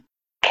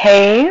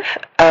Cave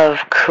of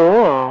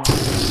Cool.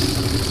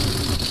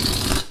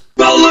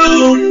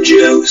 Balloon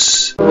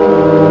Juice.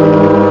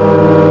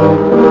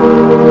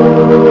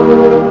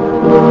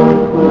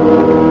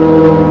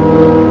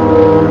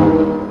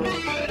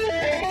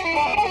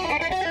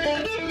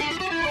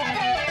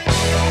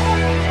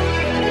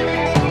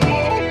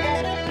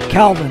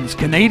 Calvin's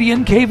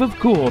Canadian Cave of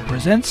Cool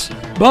presents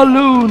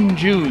Balloon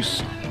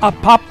Juice, a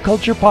pop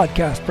culture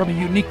podcast from a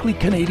uniquely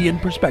Canadian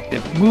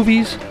perspective.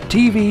 Movies,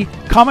 TV,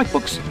 comic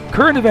books,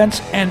 current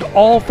events, and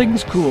all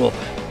things cool.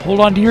 Hold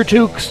on to your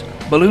toques.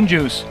 Balloon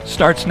Juice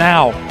starts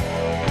now.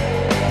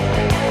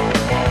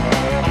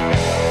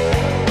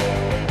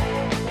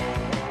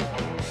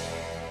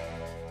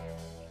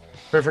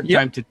 Perfect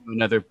time to do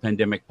another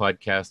pandemic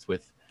podcast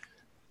with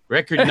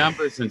record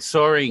numbers and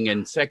soaring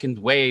and second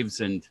waves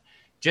and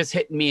just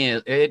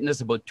hitting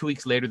us about 2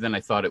 weeks later than I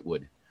thought it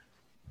would.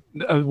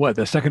 What,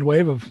 the second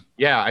wave of...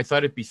 Yeah, I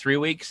thought it'd be 3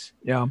 weeks.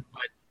 Yeah.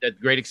 But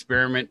that great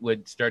experiment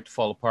would start to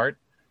fall apart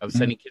of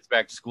sending kids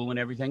back to school and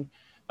everything.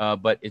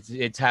 But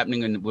it's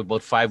happening in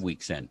about 5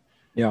 weeks in.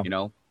 Yeah. You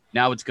know,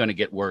 now it's going to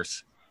get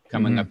worse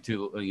coming up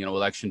to,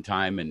 election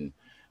time and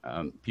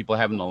people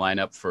having to line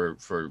up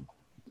for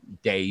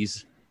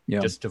days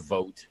just to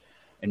vote,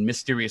 and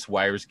mysterious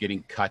wires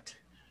getting cut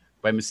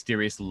by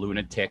mysterious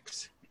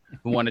lunatics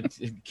who wanted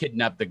to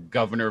kidnap the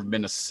governor of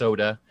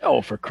Minnesota.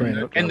 Oh, for crying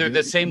out loud. And they're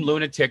the same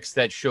lunatics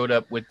that showed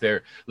up with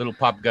their little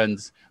pop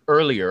guns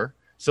earlier.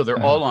 So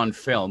they're all on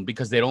film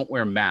because they don't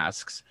wear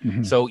masks.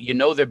 So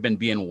they've been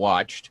being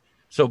watched.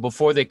 So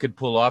before they could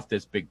pull off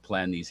this big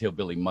plan, these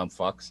hillbilly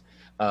mumfucks,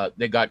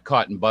 they got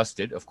caught and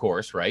busted, of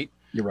course, right?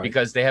 You're right.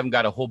 Because they haven't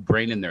got a whole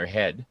brain in their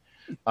head.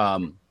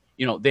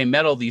 They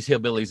met all these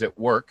hillbillies at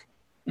work,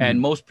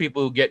 and most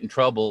people who get in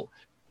trouble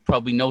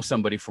probably know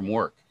somebody from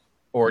work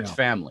or it's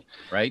family,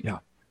 right? Yeah.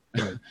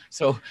 Right.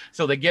 So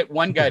they get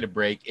one guy to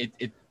break.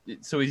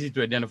 It's so easy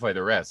to identify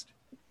the rest.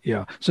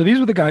 Yeah. So these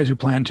were the guys who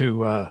planned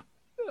to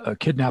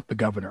kidnap the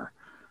governor.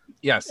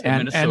 Yes,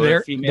 and Minnesota,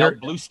 they're female,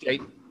 blue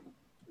state.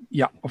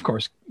 Yeah, of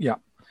course. Yeah.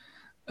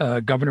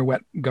 Governor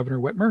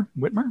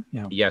Whitmer?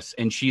 Yeah. Yes,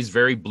 and she's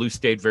very blue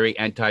state, very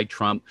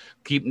anti-Trump,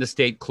 keeping the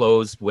state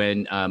closed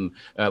when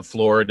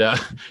Florida,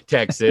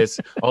 Texas,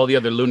 all the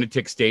other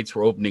lunatic states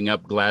were opening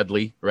up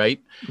gladly,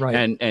 right?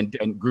 Right.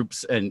 And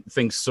groups and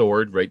things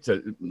soared, right?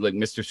 So, like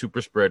Mr.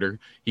 Super Spreader,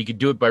 he could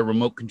do it by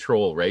remote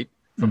control, right?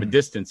 From a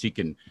distance, he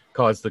can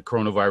cause the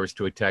coronavirus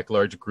to attack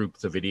large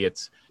groups of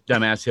idiots,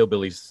 dumbass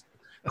hillbillies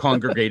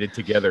congregated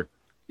together.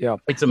 Yeah.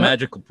 It's a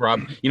magical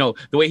problem.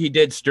 The way he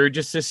did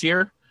Sturgis this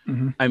year,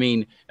 I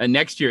mean,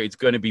 next year it's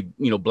going to be,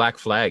 Black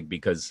Flag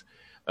because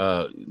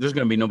there's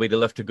going to be nobody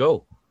left to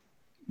go.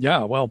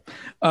 Yeah, well,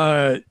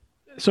 so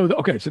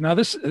now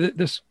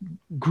this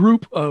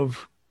group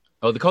of...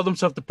 Oh, they call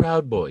themselves the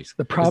Proud Boys.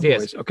 The Proud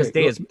Boys. Okay.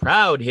 They as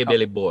proud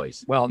hillbilly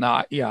boys. Well,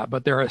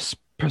 but they're a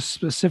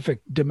specific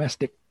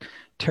domestic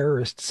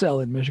terrorist cell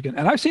in Michigan.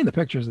 And I've seen the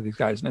pictures of these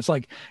guys, and it's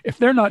like, if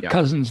they're not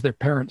cousins, their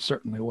parents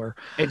certainly were.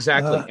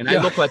 Exactly. And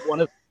I look like one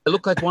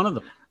of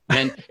them.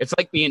 And it's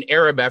like being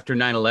Arab after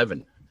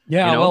 9/11.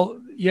 Yeah,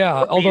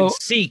 although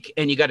Sikh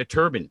and you got a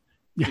turban,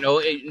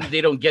 they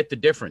don't get the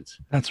difference.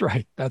 That's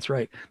right.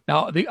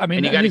 Now, and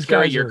you got to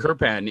carry your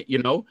kirpan,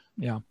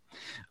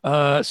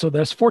 Yeah. So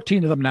there's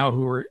 14 of them now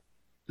who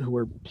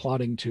were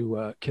plotting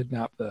to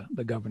kidnap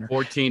the governor.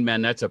 14,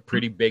 man. That's a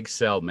pretty big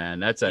cell,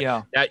 man.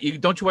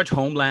 Don't you watch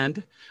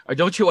Homeland? Or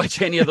don't you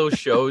watch any of those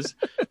shows,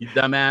 you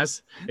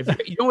dumbass? If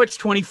you don't watch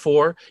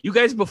 24, you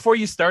guys, before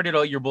you started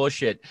all your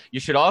bullshit,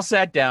 you should all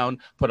sat down,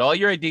 put all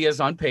your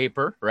ideas on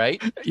paper,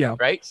 right? Yeah.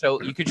 Right.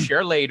 So you could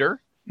share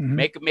later,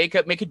 make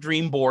a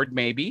dream board,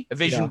 maybe a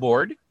vision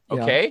board.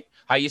 Okay. Yeah.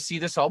 How you see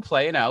this all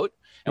playing out.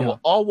 And we'll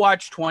all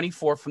watch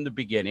 24 from the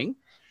beginning.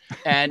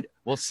 And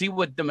we'll see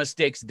what the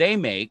mistakes they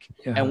make,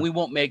 and we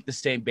won't make the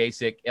same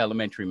basic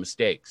elementary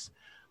mistakes.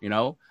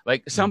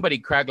 Like somebody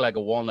cracked like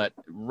a walnut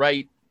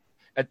right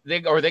they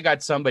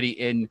got somebody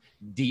in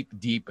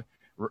deep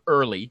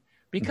early,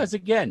 because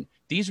again,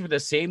 these were the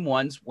same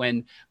ones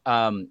when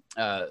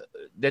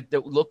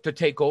that looked to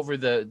take over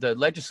the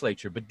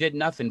legislature, but did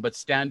nothing but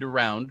stand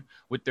around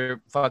with their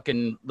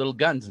fucking little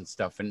guns and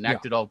stuff and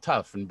acted all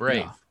tough and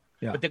brave.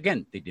 Yeah. But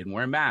again, they didn't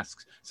wear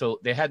masks. So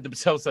they had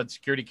themselves on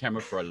security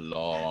camera for a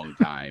long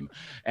time.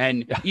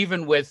 And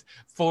even with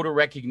photo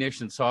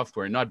recognition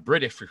software, not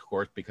British, of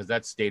course, because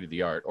that's state of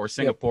the art, or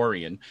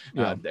Singaporean,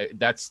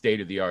 that's state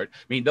of the art.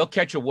 I mean, they'll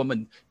catch a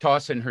woman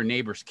tossing her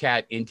neighbor's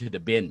cat into the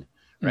bin,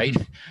 right?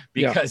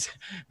 Because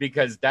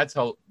that's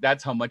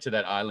how much of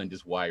that island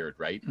is wired,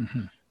 right?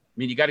 I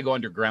mean, you got to go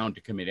underground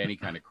to commit any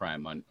kind of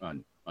crime on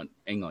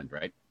England,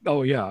 right?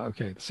 Oh yeah,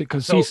 okay.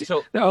 Because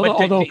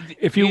although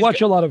if you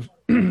watch a lot of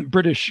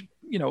British,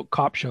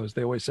 cop shows,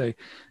 they always say,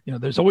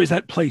 there's always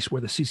that place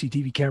where the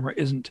CCTV camera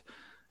isn't,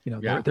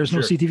 there's no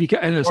CCTV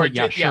camera, and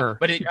it's sure.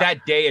 But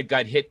that day it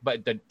got hit by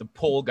the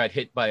pole got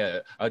hit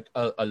by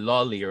a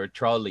lolly or a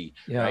trolley,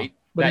 right?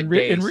 But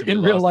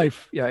in real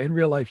life,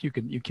 you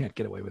can't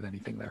get away with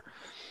anything there.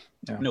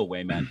 Yeah. No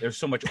way, man. There's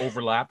so much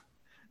overlap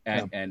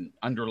and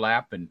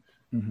underlap and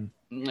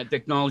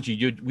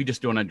technology, we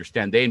just don't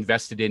understand. They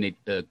invested in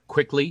it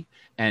quickly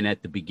and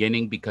at the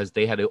beginning because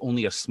they had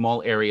only a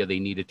small area they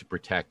needed to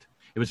protect.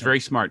 It was very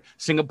smart.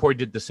 Singapore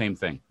did the same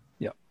thing.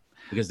 Yeah.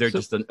 Because they're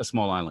just a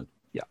small island.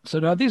 Yeah. So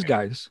now these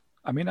guys,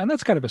 I mean, and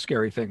that's kind of a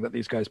scary thing that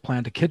these guys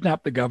plan to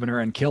kidnap the governor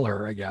and kill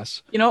her, I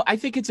guess. I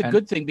think it's a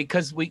good thing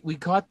because we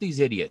caught these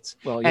idiots.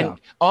 Well, yeah.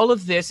 And all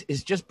of this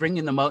is just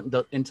bringing them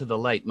out into the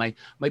light. My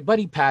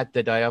buddy Pat,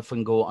 that I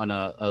often go on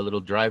a little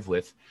drive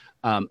with,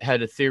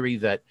 had a theory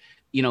that,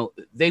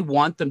 they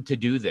want them to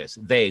do this.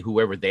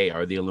 Whoever they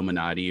are, the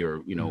Illuminati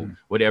or,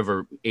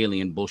 whatever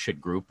alien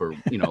bullshit group or,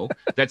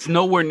 that's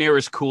nowhere near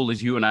as cool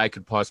as you and I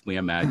could possibly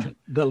imagine.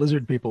 The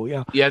lizard people,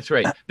 yeah. Yeah, that's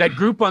right. That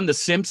group on The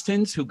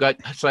Simpsons who got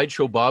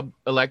Sideshow Bob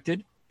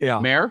elected,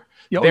 mayor,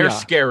 they're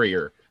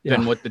scarier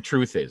than what the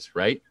truth is,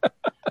 right?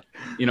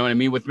 You know what I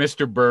mean? With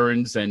Mr.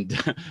 Burns and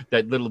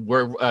that little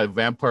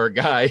vampire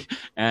guy.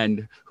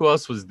 And who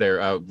else was there?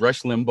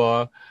 Rush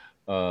Limbaugh,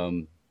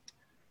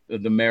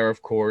 the mayor,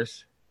 of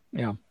course.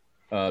 Yeah.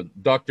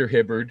 Dr.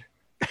 Hibbard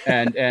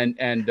and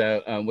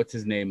what's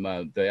his name?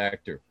 The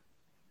actor,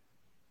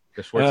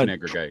 the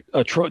Schwarzenegger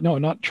guy. Troy, no,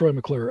 not Troy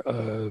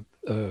McClure.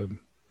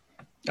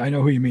 I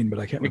know who you mean, but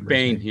I can't remember.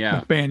 McBain,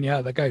 yeah. McBain,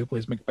 yeah, that guy who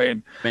plays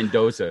McBain.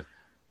 Mendoza.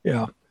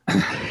 Yeah.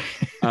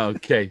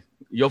 Okay,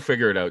 you'll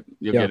figure it out.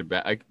 You'll get it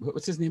back.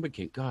 What's his name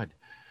again? God,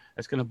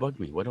 that's gonna bug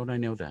me. Why don't I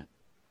know that?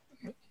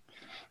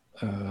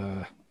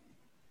 Hold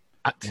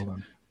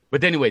on.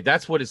 But anyway,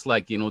 that's what it's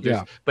like,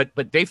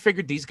 But they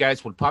figured these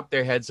guys would pop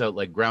their heads out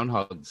like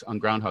groundhogs on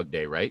Groundhog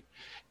Day, right?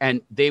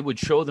 And they would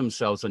show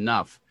themselves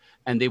enough,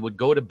 and they would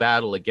go to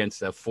battle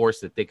against a force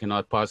that they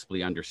cannot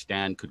possibly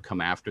understand, could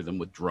come after them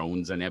with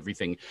drones and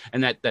everything.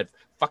 And that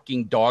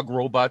fucking dog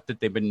robot that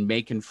they've been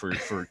making for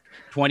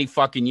 20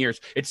 fucking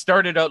years. It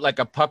started out like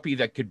a puppy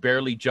that could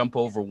barely jump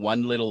over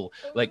one little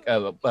like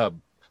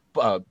tongue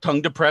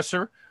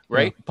depressor,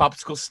 right? Yeah.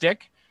 Popsicle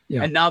stick.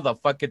 Yeah. And now the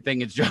fucking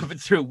thing is jumping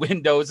through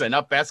windows and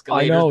up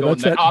escalators going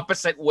the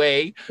opposite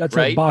way. That's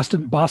right?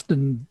 That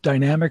Boston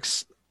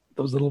Dynamics,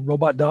 those little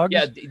robot dogs.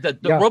 Yeah, the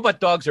robot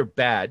dogs are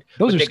bad.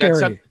 Those are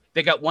scary.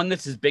 They got one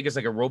that's as big as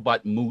like a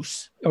robot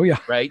moose. Oh, yeah.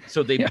 Right?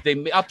 So they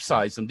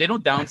upsize them. They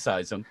don't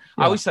downsize them.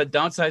 Yeah. I always said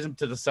downsize them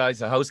to the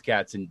size of house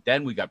cats, and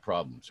then we got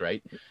problems,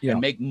 right? Yeah.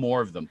 And make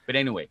more of them. But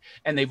anyway,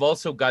 and they've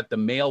also got the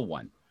male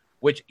one,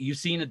 which you've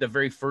seen at the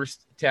very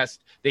first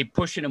test. They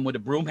pushing him with a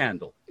broom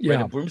handle,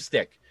 right? A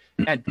broomstick.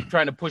 And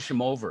trying to push him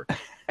over,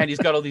 and he's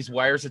got all these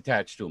wires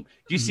attached to him.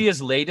 Do you see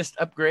his latest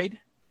upgrade?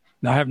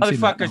 No, I haven't seen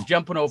that. Motherfuckers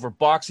jumping over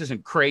boxes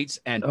and crates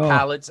and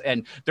pallets,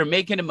 and they're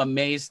making him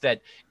amazed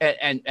that,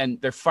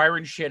 and they're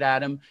firing shit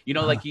at him.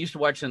 Like you used to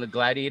watch in the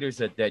Gladiators,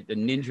 that the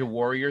Ninja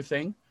Warrior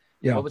thing.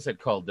 Yeah. What was it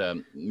called?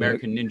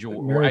 American Ninja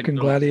American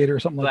Gladiator or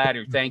something Gladiator,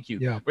 like that. Thank you.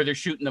 Yeah. Where they're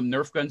shooting them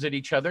Nerf guns at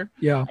each other.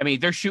 Yeah. I mean,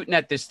 they're shooting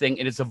at this thing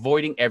and it's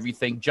avoiding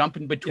everything,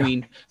 jumping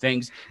between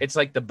things. It's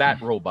like the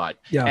Bat robot.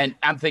 Yeah. And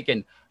I'm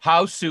thinking,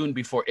 how soon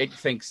before it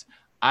thinks,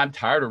 I'm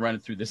tired of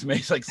running through this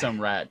maze like some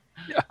rat.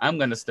 I'm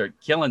going to start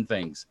killing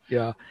things.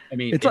 Yeah. I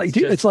mean,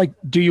 it's like,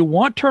 do you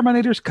want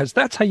Terminators? Because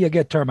that's how you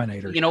get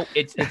Terminators.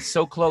 It's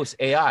so close.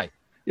 AI.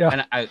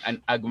 Yeah.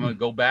 And I'm going to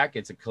go back.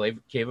 It's a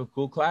Cave of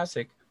Cool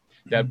classic.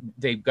 That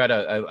they've got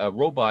a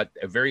robot,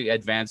 a very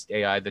advanced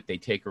AI that they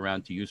take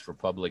around to use for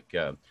public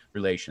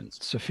relations.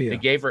 Sophia. They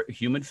gave her a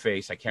human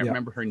face. I can't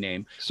remember her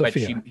name.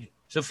 Sophia. But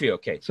Sophia,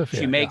 okay. Sophia,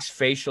 she makes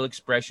facial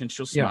expressions.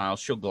 She'll smile.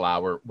 She'll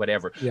glower,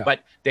 whatever. Yeah. But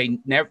they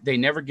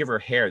never give her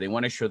hair. They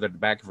want to show that the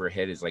back of her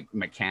head is like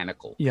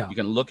mechanical. Yeah. You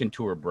can look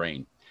into her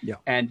brain. Yeah.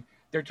 And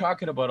they're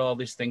talking about all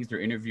these things.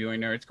 They're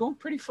interviewing her. It's going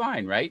pretty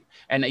fine, right?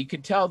 And you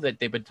could tell that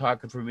they've been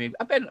talking for maybe,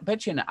 I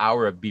bet you an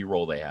hour of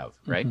B-roll they have,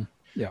 right? Mm-hmm.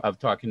 Yeah. Of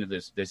talking to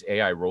this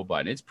AI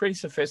robot. And it's pretty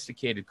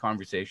sophisticated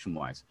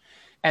conversation-wise.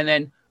 And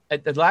then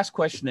the last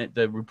question that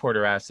the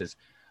reporter asks is,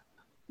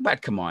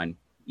 but come on,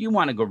 you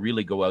want to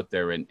really go out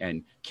there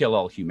and kill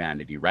all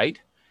humanity, right?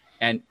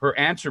 And her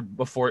answer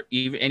before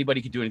even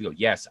anybody could do anything,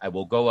 yes, I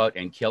will go out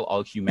and kill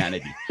all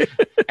humanity.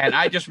 And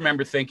I just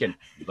remember thinking,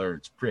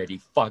 learns pretty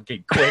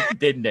fucking quick,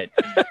 didn't it?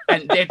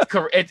 And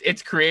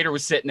its creator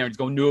was sitting there and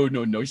going,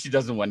 no, she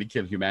doesn't want to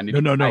kill humanity.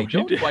 No.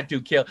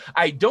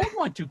 I don't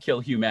want to kill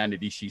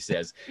humanity, she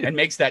says, and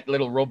makes that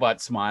little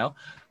robot smile.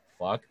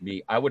 Fuck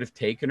me. I would have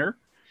taken her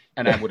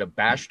and I would have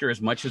bashed her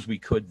as much as we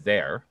could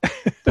there,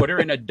 put her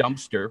in a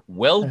dumpster,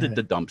 welded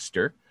the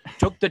dumpster,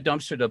 took the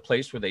dumpster to a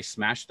place where they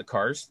smashed the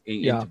cars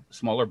into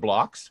smaller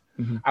blocks.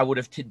 Mm-hmm. I would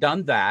have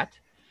done that.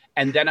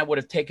 And then I would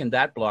have taken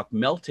that block,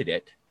 melted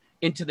it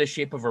into the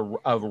shape of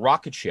a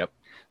rocket ship,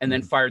 and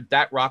then fired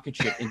that rocket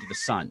ship into the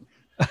sun.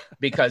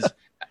 Because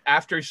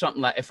after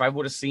something like, if I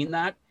would have seen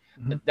that,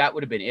 that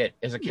would have been it.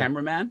 As a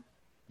cameraman,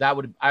 I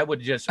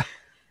would just,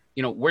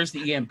 where's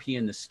the EMP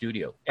in the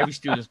studio? Every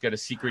studio's got a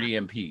secret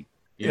EMP, you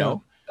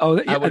know?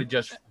 Oh, I would have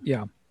just,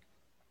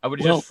 I would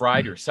have just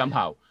fried her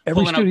somehow.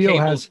 Every studio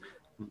has,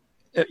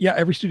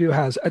 every studio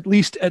has at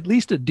least a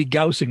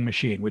degaussing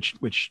machine, which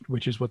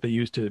is what they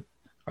use to,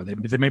 or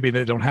maybe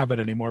they don't have it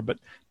anymore. But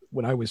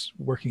when I was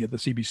working at the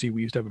CBC,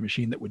 we used to have a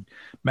machine that would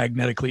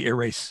magnetically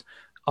erase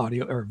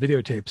audio or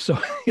videotapes. So,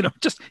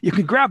 just you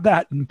can grab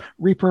that and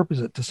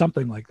repurpose it to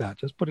something like that.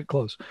 Just put it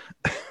close.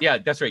 Yeah,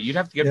 that's right. You'd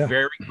have to get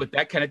Yeah. with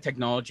that kind of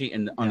technology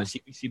and on the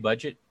CBC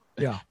budget.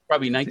 Yeah.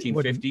 Probably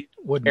 1950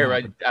 Wouldn't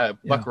era Buck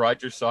Yeah.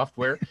 Rogers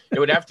software. It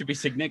would have to be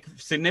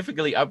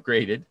significantly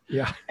upgraded.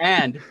 Yeah.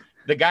 And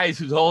the guys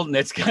who's holding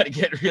it's got to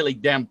get really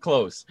damn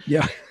close.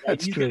 Yeah.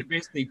 That's He's true. going to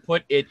basically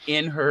put it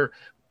in her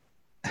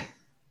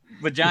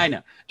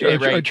vagina.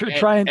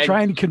 Try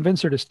and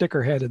convince her to stick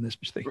her head in this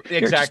thing.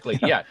 Exactly.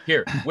 Here,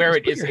 Here, where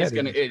it put is, your it's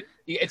head in gonna.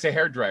 It's a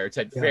hair dryer. It's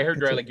a hair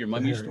dryer like your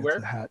mom used to wear.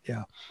 It's a hat.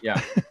 Yeah. Yeah,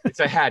 it's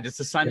a hat. It's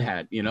a sun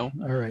hat. All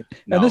right.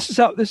 No. And this is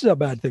how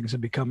bad things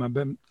have become. I've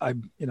been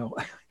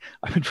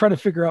trying to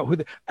figure out who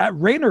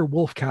Rainer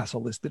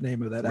Wolfcastle is the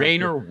name of that.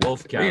 Rainer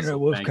Wolfcastle. Rainer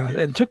Thank Wolfcastle. you.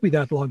 And it took me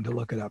that long to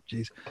look it up.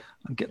 Jeez,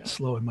 I'm getting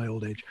slow in my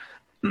old age.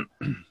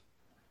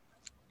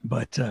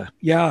 But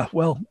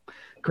well,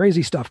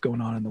 crazy stuff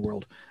going on in the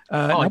world. We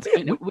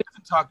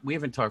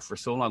haven't talked for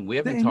so long. We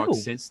haven't I talked know.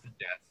 since the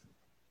death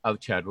of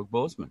Chadwick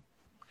Boseman,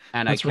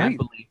 and That's I can't right.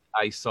 believe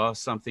I saw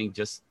something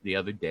just the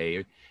other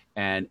day,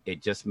 and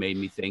it just made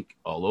me think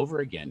all over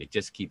again. It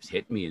just keeps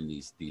hitting me in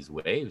these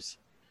waves.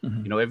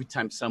 Mhm. Every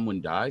time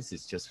someone dies,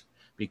 it's just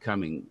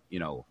becoming,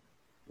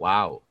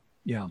 wow.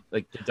 Yeah.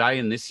 Like to die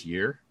in this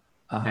year,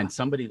 Uh-huh. and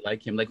somebody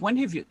like him. Like when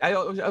have you? I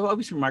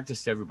always remark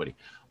this to everybody.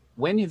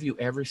 When have you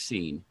ever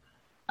seen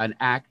an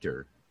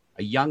actor,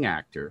 a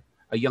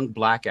young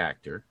black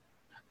actor,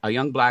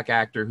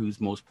 whose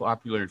most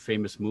popular and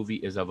famous movie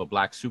is of a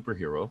black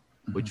superhero,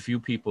 which few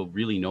people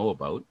really know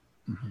about?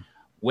 Mhm.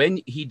 When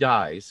he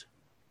dies,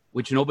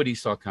 which nobody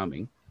saw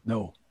coming,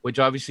 No. which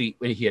obviously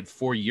he had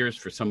 4 years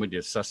for somebody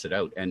to suss it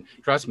out. And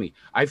trust me,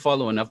 I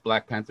follow enough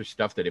Black Panther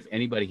stuff that if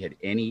anybody had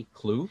any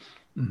clue,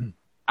 Mhm.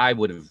 I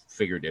would have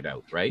figured it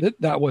out, right?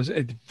 That was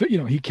it.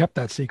 He kept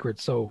that secret.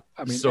 So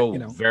I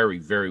mean, very,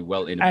 very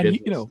well in a and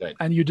business that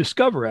and you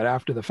discover it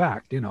after the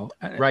fact,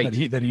 Right,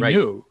 that he right.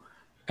 knew,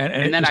 and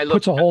And then it I just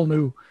puts a whole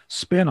new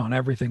spin on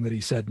everything that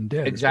he said and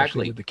did.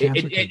 exactly. especially with the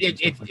cancer case and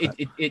stuff like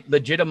that. It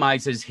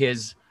legitimizes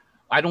his.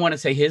 I don't want to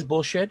say his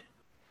bullshit,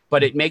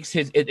 but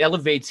it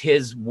elevates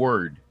his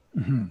word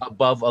Mhm.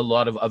 above a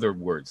lot of other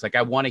words. Like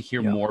I want to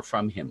hear Yeah. more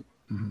from him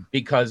Mhm.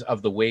 because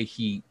of the way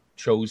he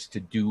chose to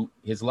do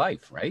his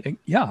life, right?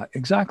 Yeah,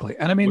 exactly.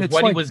 And I mean, With it's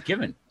what like, he was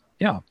given.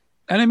 yeah.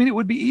 And I mean, it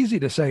would be easy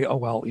to say, oh,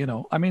 well,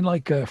 I mean,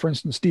 like, for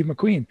instance, Steve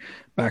McQueen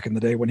back in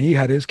the day when he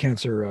had his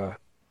cancer,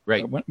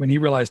 Right. when he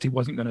realized he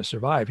wasn't going to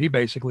survive, he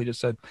basically just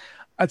said,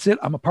 that's it.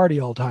 I'm a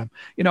party all the time,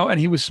 and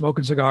he was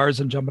smoking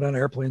cigars and jumping on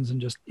airplanes and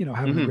just,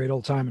 having a Mhm. great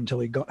old time until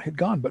had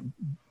gone. But,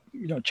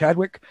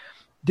 Chadwick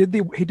did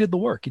the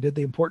work. He did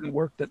the important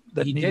work that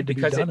He needed did to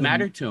be because done. it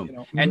mattered to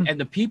him. mhm. And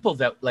the people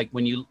that like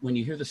when you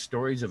hear the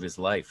stories of his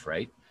life,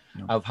 right?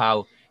 Yeah. Of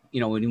how,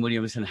 when he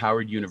was in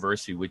Howard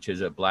University, which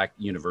is a black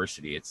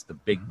university, it's the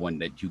big one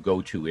that you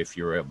go to if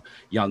you're a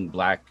young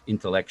black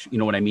intellectual. You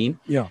know what I mean?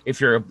 Yeah.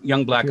 If you're a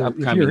young black If you're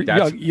upcoming,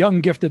 that's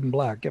young, gifted, and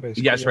black. Yeah,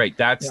 basically. that's Yeah. right.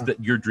 That's Yeah.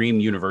 your dream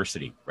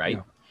university, right?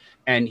 Yeah.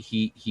 And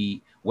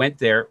he went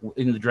there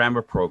in the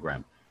drama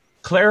program.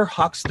 Claire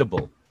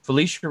Huxtable,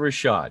 Felicia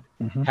Rashad,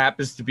 Mhm.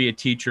 happens to be a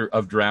teacher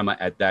of drama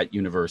at that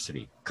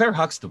university. Claire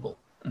Huxtable,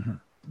 Mhm.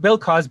 Bill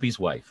Cosby's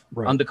wife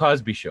Right. on The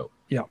Cosby Show.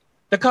 Yeah.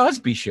 The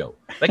Cosby Show.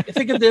 Like,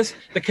 think of this,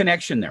 the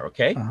connection there,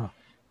 okay? Uh-huh.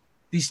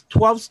 These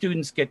 12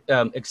 students get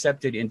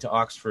accepted into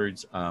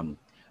Oxford's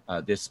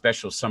this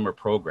special summer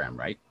program,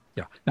 right?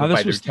 Yeah. Now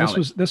by this their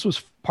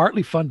was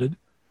partly funded.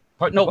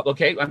 No,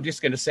 okay, I'm just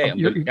going to say, I'm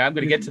going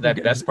to get to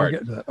that best part.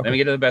 Let me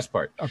get to the best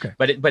part. Okay.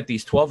 But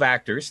these 12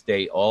 actors,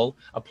 they all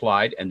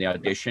applied and they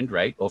auditioned,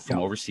 right? From Yeah.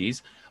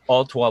 overseas.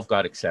 All 12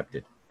 got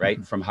accepted, right?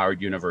 Mm-hmm. From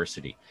Howard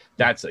University.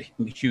 That's a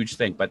huge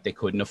thing, but they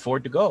couldn't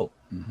afford to go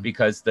Mhm.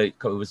 because it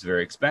was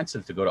very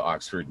expensive to go to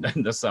Oxford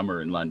in the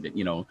summer in London,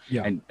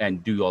 Yeah.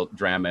 and do all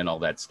drama and all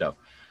that stuff.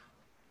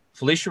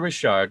 Felicia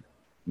Rashad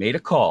made a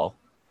call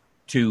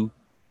to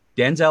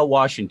Denzel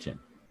Washington.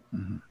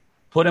 Mhm.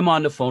 Put him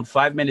on the phone.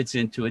 5 minutes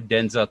into it,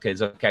 Denzel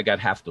says, okay, I got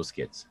half those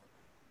kids.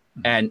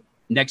 Mm-hmm. And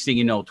next thing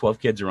you know, 12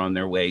 kids are on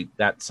their way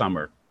that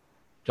summer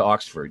to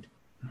Oxford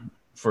Mm-hmm.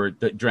 for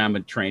the drama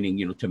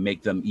training, to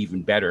make them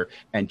even better.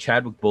 And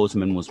Chadwick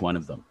Boseman was one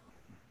of them.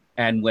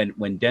 And when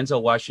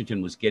Denzel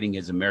Washington was getting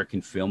his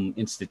American Film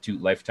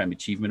Institute Lifetime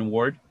Achievement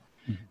Award,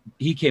 Mm-hmm.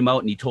 he came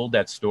out and he told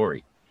that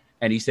story.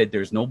 And he said,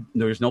 there's no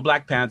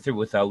Black Panther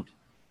without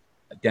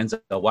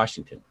Denzel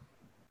Washington.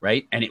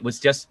 Right. And it was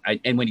just,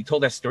 and when he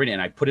told that story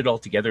and I put it all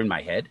together in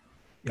my head,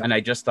 Yeah. and I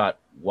just thought,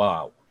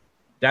 wow,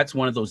 that's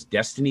one of those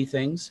destiny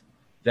things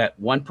that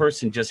one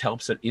person just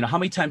helps it. How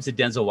many times did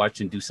Denzel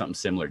Washington do something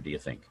similar, do you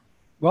think?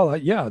 Well,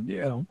 yeah,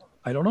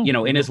 I don't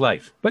know. In his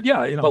life. But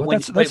yeah, But when,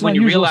 that's when an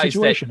you unusual realize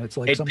situation. that It's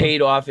like it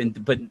paid off,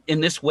 but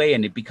in this way,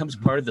 and it becomes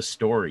part of the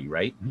story,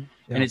 right? Yeah.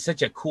 And it's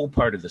such a cool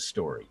part of the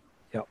story.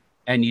 Yep.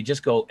 And you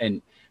just go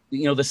and,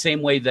 the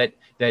same way that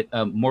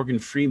Morgan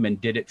Freeman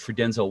did it for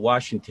Denzel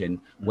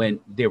Washington when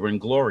they were in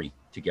Glory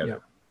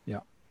together. Yeah.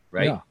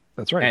 Right. Yeah,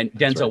 that's right. And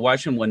That's Denzel right.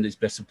 Washington won his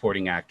Best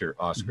Supporting Actor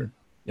Oscar,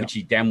 Yeah. which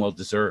he damn well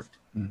deserved.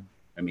 Mhm.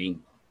 I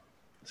mean,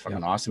 it's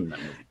fucking awesome in that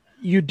movie.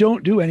 you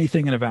don't do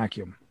anything in a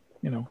vacuum.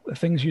 The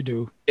things you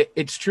do.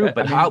 It's true,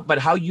 but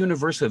how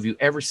universal have you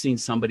ever seen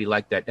somebody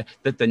like that?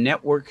 That the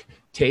network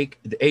take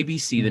the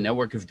ABC, the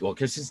network of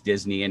because it's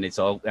Disney and it's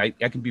all. I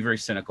can be very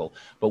cynical,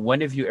 but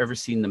when have you ever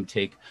seen them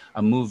take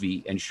a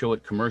movie and show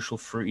it commercial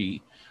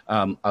free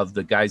of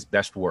the guy's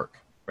best work,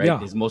 right? Yeah.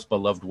 His most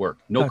beloved work,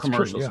 no That's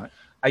commercials. true, yeah.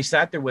 I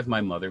sat there with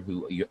my mother,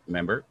 who you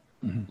remember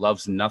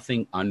loves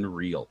nothing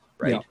unreal,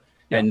 right? Yeah.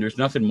 And there's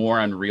nothing more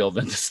unreal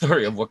than the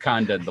story of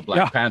Wakanda and the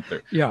Black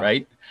Panther,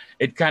 right?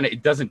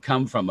 It doesn't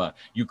come from a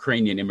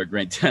Ukrainian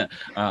immigrant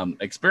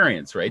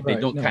experience, right? They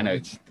don't kind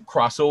of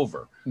cross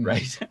over,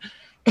 right?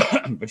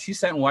 But she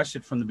sat and watched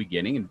it from the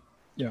beginning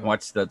and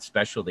watched the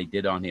special they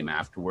did on him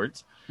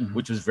afterwards,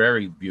 which was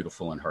very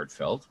beautiful and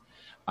heartfelt.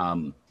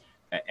 And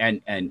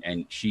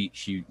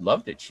she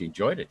loved it. She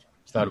enjoyed it.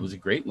 She thought it was a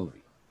great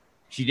movie.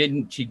 She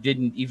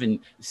didn't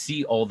even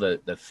see all the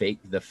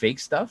fake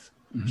stuff.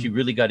 She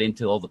really got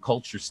into all the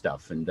culture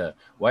stuff and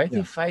why are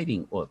they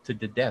fighting? Well, to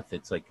the death.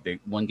 It's like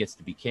one gets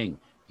to be king.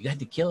 You got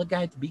to kill a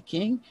guy to be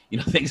king,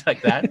 things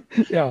like that.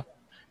 Yeah.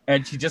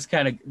 And she just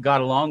kind of got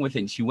along with it,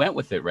 and she went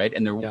with it, right?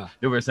 And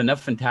there was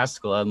enough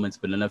fantastical elements,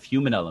 but enough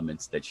human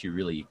elements that she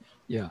really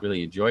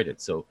enjoyed it.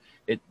 So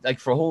it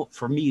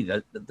for me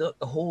the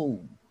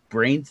whole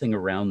brain thing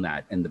around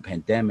that and the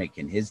pandemic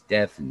and his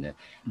death and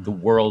the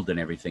world and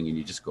everything, and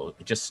it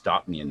just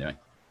stopped me, and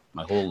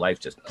my whole life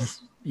just.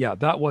 Yeah,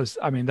 that was.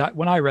 I mean, that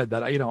when I read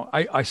that,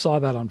 I saw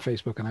that on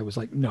Facebook, and I was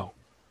like, no.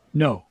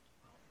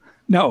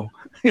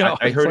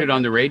 I heard it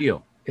on the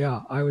radio.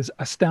 Yeah, I was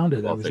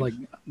astounded. I was like,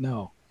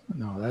 no,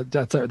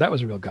 that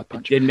was a real gut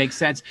punch. It didn't make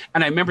sense.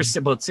 And I remember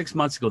about 6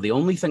 months ago, the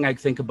only thing I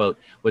think about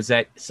was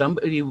that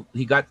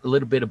he got a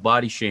little bit of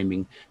body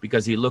shaming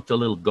because he looked a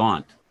little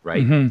gaunt,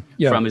 right?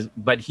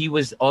 But he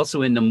was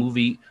also in the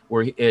movie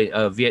where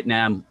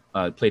Vietnam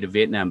played a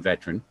Vietnam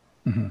veteran.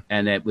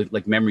 And that with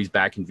like memories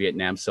back in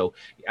Vietnam. So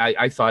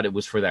I thought it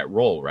was for that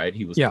role, right?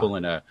 He was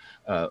pulling a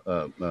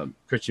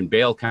Christian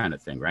Bale kind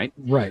of thing, right?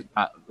 Right.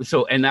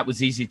 And that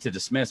was easy to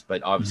dismiss,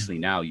 but obviously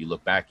now you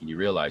look back and you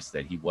realize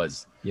that he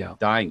was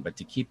dying. But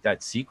to keep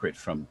that secret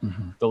from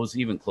those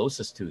even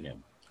closest to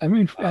him. I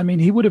mean,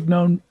 he would have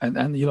known,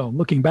 and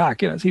looking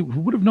back, he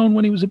would have known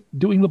when he was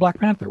doing the Black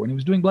Panther. When he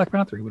was doing Black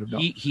Panther, he would have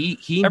known. He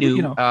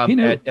knew. He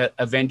knew at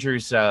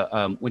Avengers: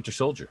 Winter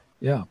Soldier.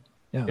 Yeah.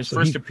 Yeah, his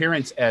first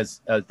appearance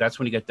as that's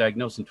when he got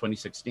diagnosed in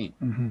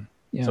 2016.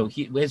 So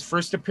his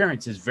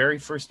very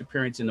first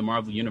appearance in the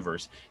Marvel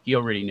Universe, he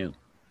already knew.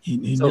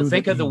 So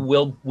think of the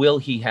will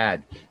he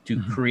had to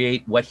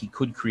create what he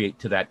could create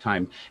to that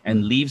time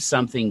and leave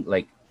something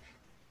like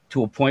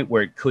to a point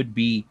where it could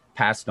be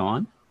passed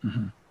on.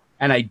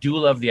 And I do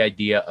love the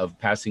idea of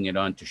passing it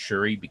on to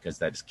Shuri because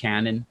that's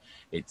canon.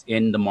 It's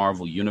in the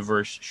Marvel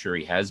Universe.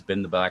 Shuri has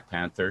been the Black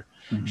Panther.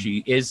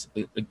 She is,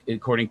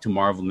 according to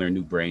Marvel and their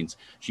new brains,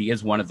 she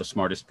is one of the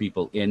smartest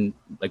people in,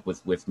 like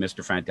with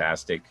Mr.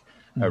 Fantastic,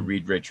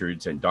 Reed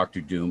Richards and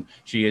Doctor Doom.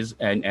 She is,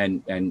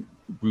 and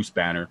Bruce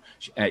Banner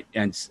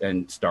and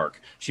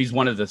Stark. She's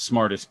one of the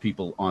smartest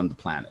people on the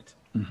planet.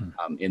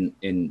 In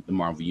the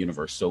Marvel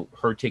Universe. So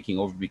her taking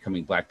over,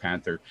 becoming Black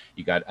Panther,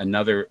 you got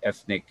another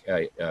ethnic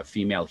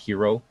female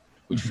hero,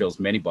 which fills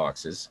many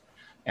boxes,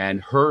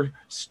 and her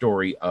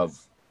story of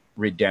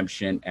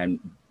redemption and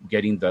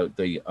getting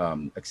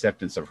the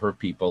acceptance of her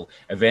people,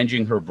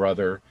 avenging her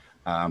brother,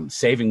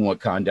 saving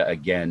Wakanda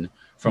again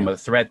from a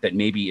threat that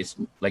maybe is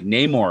like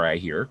Namor, I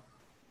hear,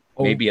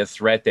 maybe a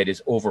threat that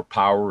is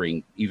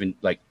overpowering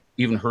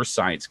even her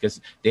science, because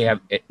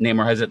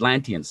Namor has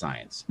Atlantean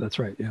science. That's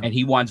right. Yeah. And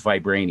he wants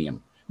vibranium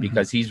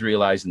because he's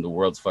realizing the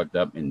world's fucked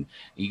up and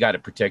he got to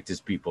protect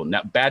his people.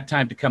 Now, bad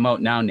time to come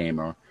out now,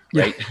 Namor,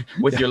 right?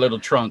 With your little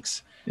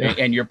trunks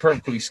and your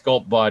perfectly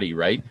sculpted body,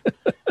 right?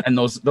 And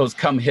those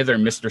come hither,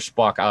 Mr.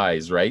 Spock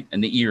eyes, right?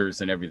 And the ears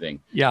and everything.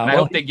 Yeah. And I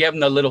hope they give him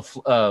the little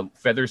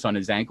feathers on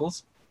his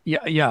ankles.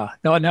 Yeah. Yeah.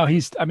 No, Namor,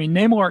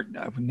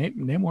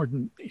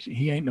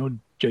 he ain't no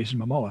Jason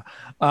Momoa.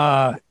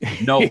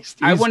 No,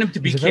 I want him to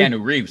be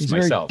Keanu Reeves he's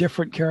myself. A very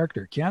different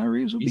character. Keanu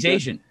Reeves would be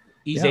Asian.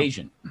 He's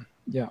Asian.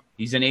 Yeah.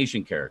 He's an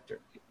Asian character.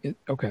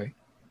 Okay.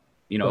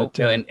 But,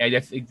 and I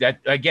think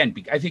that, again,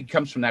 I think it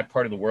comes from that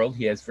part of the world.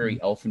 He has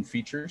very elfin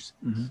features.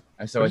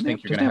 So I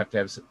think you're going to have to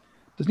have some.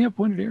 Doesn't he have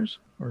pointed ears?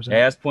 Or is that... He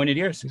has pointed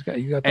ears.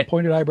 You got the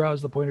pointed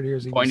eyebrows, the pointed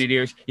ears.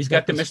 Ears. He's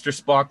got the Mr.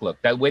 Spock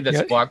look. That way that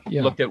Spock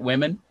looked at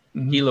women,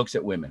 he looks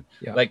at women.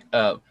 Yeah. Like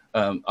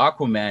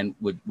Aquaman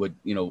would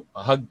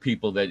hug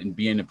people that and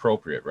be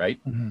inappropriate, right?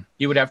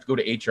 He would have to go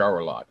to HR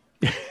a lot.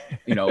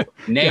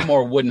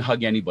 Namor wouldn't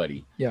hug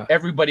anybody. Yeah.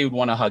 Everybody would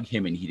want to hug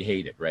him and he'd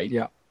hate it, right?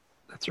 Yeah.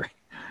 That's right.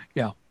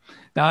 Yeah.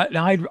 Now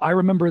I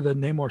remember the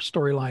Namor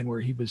storyline where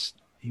he was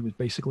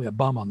basically a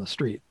bum on the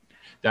street.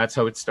 That's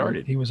how it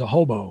started. He was a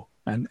hobo.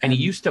 And he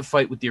used to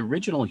fight with the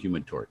original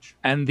Human Torch.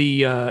 And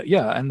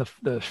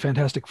the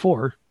Fantastic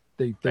Four,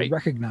 they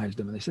recognized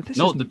him and they said,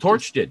 the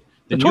Torch did.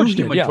 The new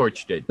Human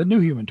Torch did. The new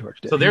Human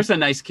Torch did. So there's a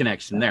nice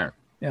connection there.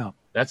 Yeah.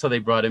 That's how they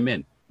brought him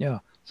in. Yeah.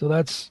 So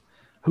that's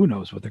who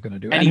knows what they're going to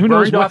do? And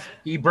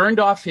he burned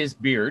off his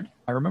beard.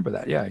 I remember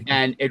that. Yeah.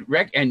 And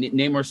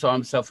Namor saw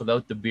himself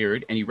without the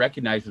beard, and he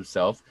recognized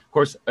himself. Of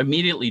course,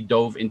 immediately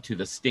dove into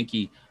the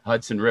stinky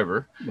Hudson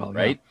River,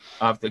 right?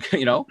 Off the,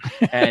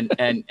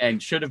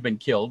 and should have been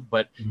killed,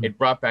 but it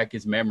brought back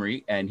his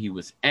memory, and he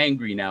was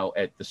angry now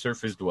at the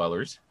surface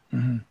dwellers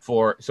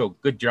so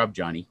good job,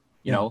 Johnny.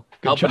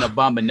 Helping a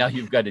bomb, and now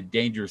you've got a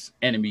dangerous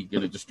enemy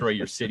going to destroy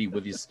your city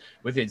with his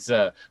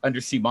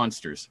undersea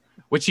monsters,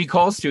 which he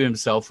calls to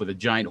himself with a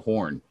giant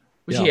horn,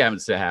 which he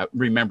happens to have.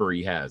 Remember,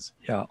 he has.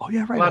 Yeah. Oh,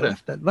 yeah. Right.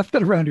 I left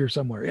that around here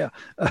somewhere. Yeah.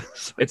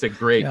 It's a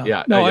great.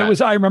 Yeah. No, it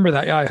was. I remember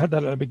that. Yeah, I had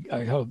that.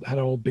 I had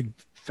an old big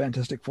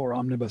Fantastic Four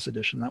omnibus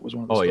edition. That was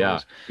one of the stories. Yeah.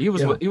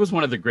 He was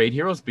one of the great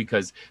heroes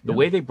because the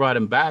way they brought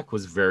him back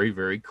was very,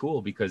 very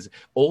cool. Because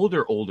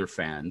older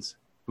fans,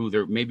 who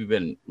there maybe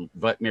been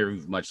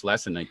much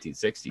less in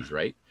 1960s,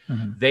 right?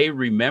 They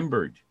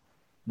remembered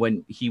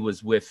when he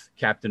was with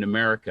Captain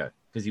America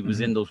because he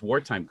was in those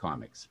wartime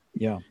comics.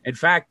 Yeah. In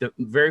fact, the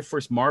very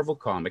first Marvel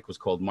comic was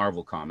called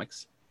Marvel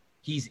Comics.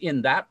 He's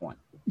in that one.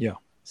 Yeah.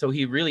 So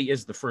he really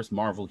is the first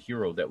Marvel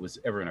hero that was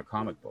ever in a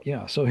comic book.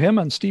 Yeah. So him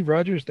and Steve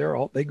Rogers,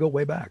 they go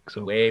way back.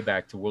 So way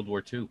back to World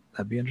War II.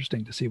 That'd be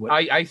interesting to see what.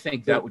 I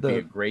think that would be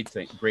a great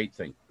thing. Great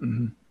thing.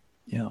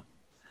 Yeah.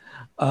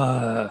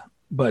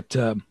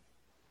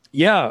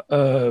 Yeah.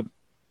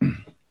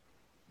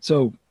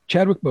 So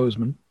Chadwick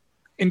Boseman,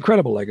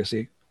 incredible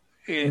legacy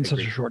in such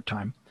a short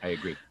time. I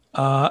agree.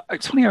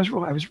 It's funny.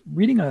 I was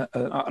reading an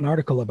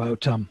article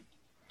about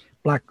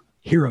Black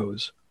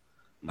heroes.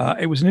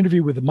 It was an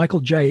interview with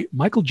Michael Jai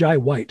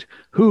White,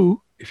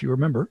 who, if you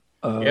remember,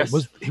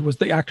 was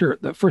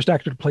the first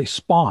actor to play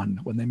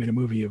Spawn when they made a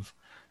movie of.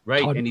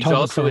 Right, and he's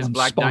also his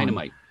Black Spawn.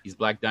 Dynamite. He's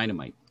Black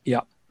Dynamite.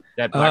 Yeah.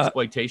 That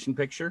blaxploitation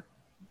picture.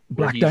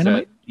 Black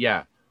Dynamite.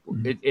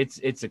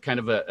 It's a kind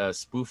of a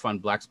spoof on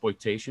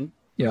blaxploitation.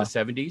 In the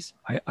 70s.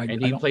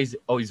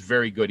 He's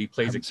very good. He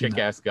plays a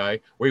kick-ass guy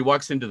where he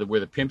walks into where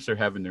the pimps are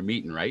having their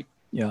meeting, right?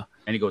 Yeah.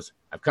 And he goes,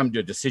 I've come to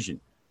a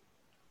decision.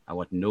 I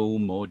want no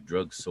more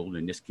drugs sold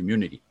in this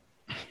community.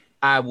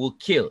 I will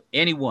kill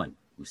anyone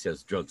who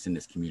sells drugs in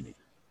this community.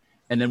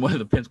 And then one of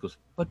the pimps goes,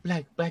 but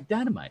Black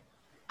Dynamite,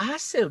 I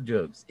sell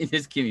drugs in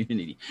this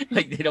community.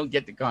 Like, they don't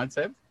get the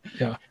concept.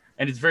 Yeah.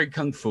 And it's very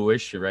kung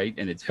fu-ish, right?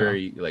 And it's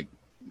very,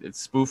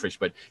 it's spoofish.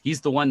 But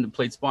he's the one that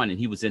played Spawn, and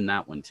he was in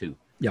that one, too.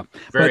 Yeah.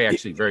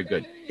 Very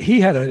good. He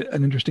had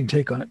an interesting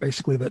take on it,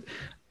 basically, that,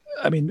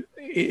 I mean,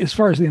 as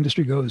far as the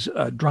industry goes,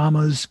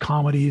 dramas,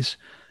 comedies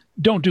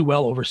don't do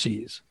well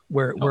overseas,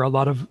 where a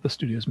lot of the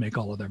studios make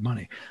all of their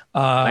money.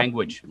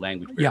 Language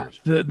barriers.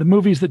 Yeah. The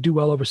movies that do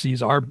well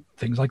overseas are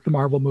things like the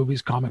Marvel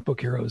movies, comic book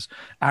heroes,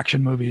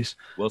 action movies.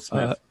 Will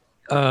Smith.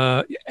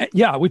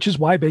 Which is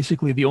why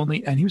basically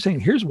and he was saying,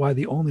 here's why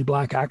the only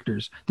black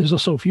actors,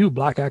 there's so few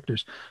black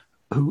actors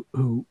who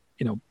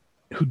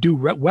do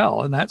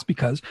well, and that's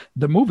because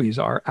the movies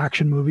are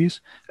action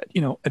movies,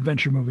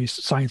 adventure movies,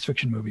 science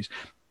fiction movies.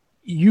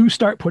 You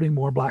start putting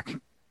more black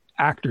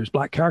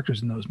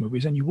characters in those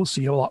movies, and you will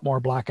see a lot more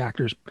black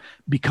actors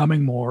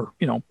becoming more,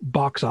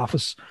 box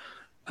office,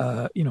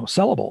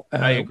 sellable.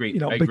 I agree.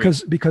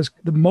 Because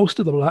the most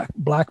of the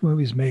black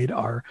movies made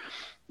are,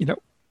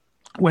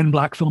 when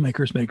black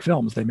filmmakers make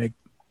films, they make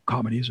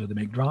comedies or they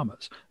make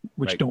dramas,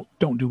 which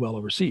don't do well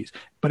overseas.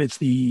 But it's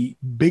the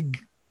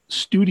big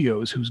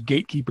studios whose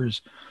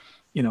gatekeepers,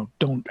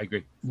 don't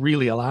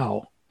really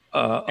allow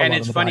and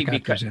it's funny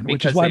because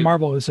which is why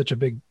Marvel is such a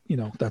big, it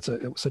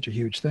was such a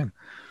huge thing.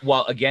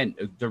 Well, again,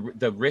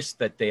 the risk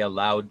that they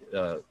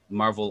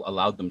Marvel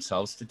allowed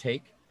themselves to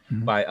take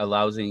by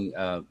allowing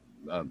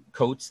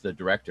Coates, the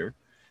director,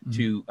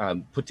 to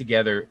put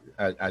together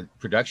a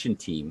production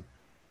team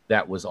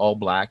that was all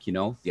black.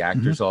 The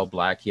actors all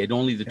black. He had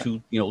only the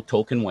two,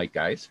 token white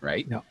guys,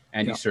 right? Yeah.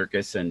 Andy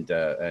Serkis and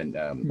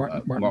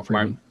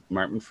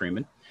Martin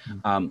Freeman.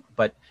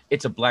 But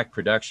it's a black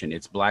production.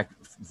 It's black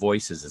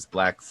voices. It's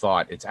black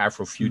thought. It's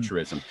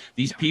Afrofuturism.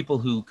 These people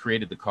who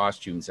created the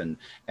costumes and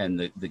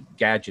the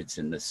gadgets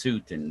and the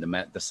suit and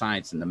the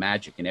science and the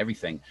magic and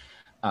everything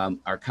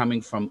are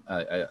coming from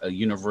a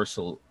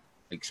universal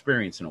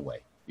experience in a way.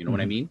 You know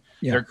what I mean?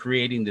 Yeah. They're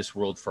creating this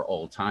world for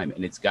all time,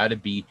 and it's got to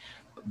be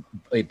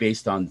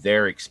based on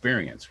their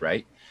experience,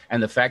 right?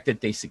 And the fact that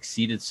they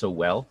succeeded so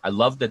well, I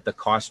love that the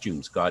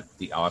costumes got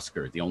the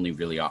Oscar, the only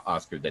really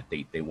Oscar that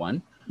they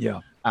won. Yeah.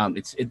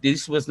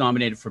 This was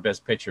nominated for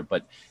Best Picture,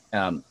 but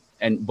and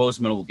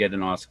Boseman will get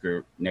an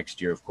Oscar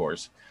next year, of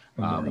course.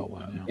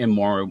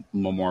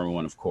 Memorial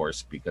one, of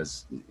course,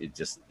 because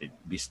it'd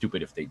be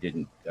stupid if they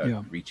didn't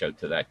reach out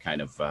to that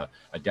kind of a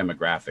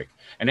demographic.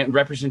 And then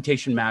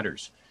representation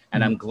matters.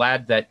 And I'm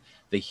glad that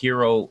the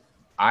hero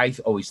I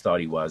always thought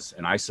he was,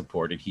 and I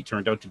supported, he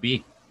turned out to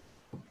be.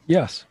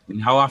 Yes. I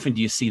mean, how often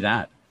do you see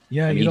that?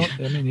 Yeah,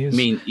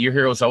 your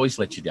heroes always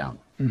let you down.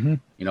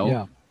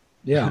 Yeah.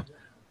 Yeah.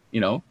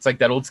 It's like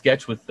that old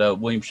sketch with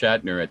William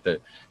Shatner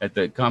at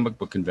the comic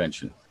book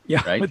convention.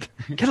 Yeah. Right.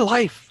 Get a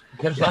life.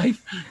 Get a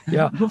life.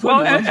 Yeah.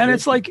 Well, and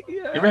it's like,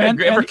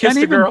 ever kissed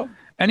a girl?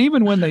 And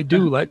even when they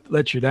do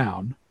let you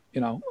down,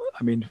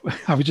 I mean,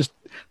 I was just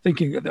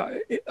thinking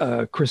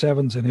Chris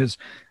Evans and his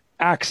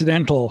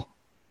accidental,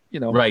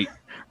 right.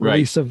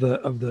 release of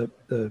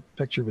the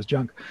picture of his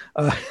junk.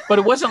 But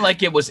it wasn't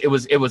like it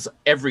was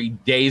every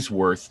day's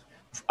worth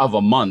of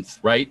a month,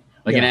 right?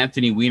 Like an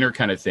Anthony Weiner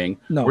kind of thing,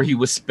 where he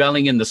was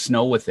spelling in the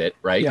snow with it,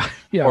 right?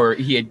 Yeah. Or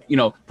he had,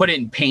 put it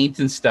in paint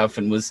and stuff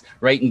and was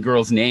writing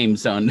girls'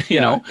 names on,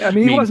 I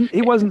mean,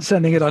 he wasn't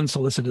sending it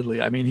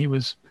unsolicitedly. I mean, he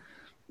was,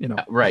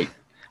 right.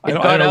 It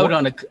got out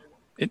on a.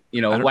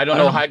 I don't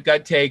know how it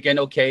got taken.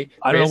 Okay,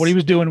 I don't know what he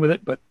was doing with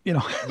it, but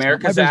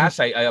America's ass.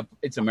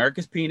 It's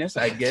America's penis.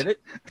 I get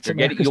it.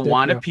 You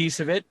want a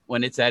piece of it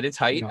when it's at its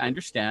height. I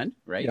understand,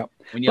 right? Yeah.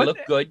 When you look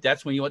good,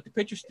 that's when you want the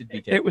pictures to be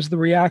taken. It was the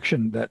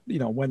reaction that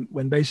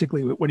when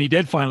basically when he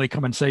did finally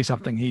come and say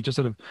something, he just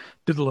sort of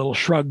did a little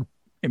shrug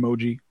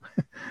emoji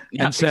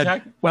and said,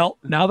 exactly. "Well,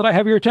 now that I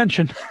have your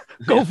attention,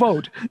 go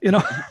vote."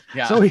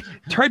 Yeah. So he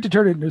tried to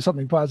turn it into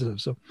something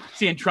positive. So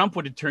see, and Trump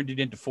would have turned it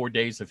into 4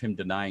 days of him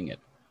denying it.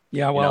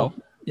 Yeah, well,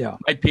 yeah.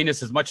 My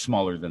penis is much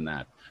smaller than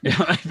that.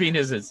 My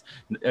penis is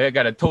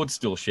got a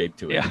toadstool shape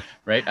to it. Yeah.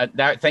 Right.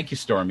 Thank you,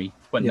 Stormy,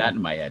 for putting that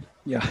in my head.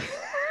 Yeah.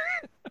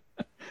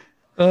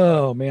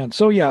 Oh man.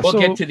 So yeah. We'll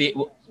get to the.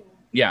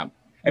 Yeah.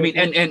 I mean,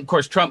 and of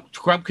course, Trump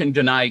can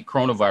deny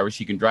coronavirus.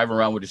 He can drive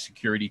around with a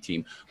security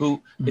team.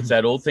 It's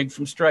that old thing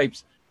from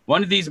Stripes.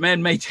 One of these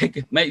men may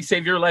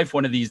save your life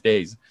one of these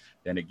days.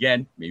 Then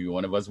again, maybe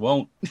one of us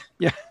won't.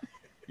 Yeah.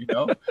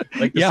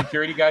 Like the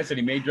security guy said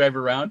he may drive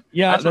around.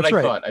 Yeah, that's what I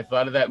right. thought. I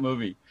thought of that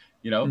movie,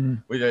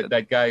 with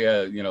that guy,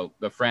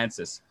 the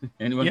Francis.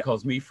 Anyone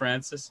calls me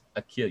Francis,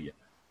 I'll kill you.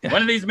 Yeah.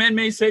 One of these men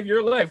may save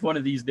your life one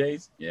of these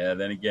days. Yeah,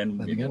 then again,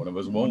 maybe one of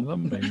us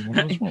won't.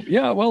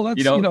 Yeah, well,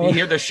 that's, you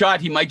hear the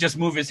shot, he might just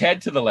move his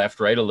head to the left,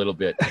 right, a little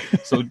bit.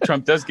 So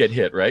Trump does get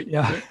hit, right?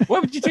 Yeah. Why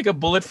would you take a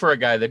bullet for a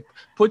guy that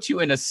puts you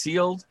in a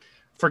sealed,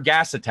 for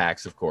gas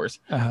attacks, of course,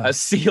 a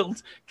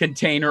sealed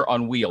container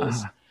on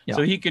wheels? Yeah.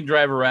 So he can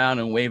drive around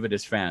and wave at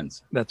his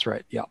fans. That's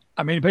right. Yeah.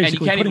 I mean, basically, and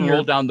he can't even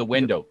roll down the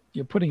window.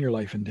 You're putting your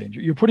life in danger.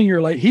 He's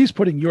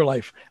putting your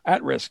life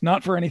at risk,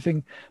 not for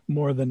anything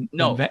more than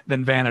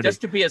vanity.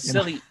 Just to be a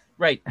silly,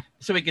 right.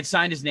 So he could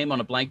sign his name on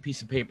a blank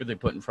piece of paper they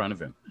put in front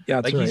of him. Yeah,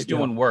 that's he's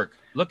doing work.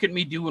 Look at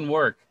me doing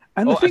work.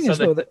 And the thing is,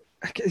 though, that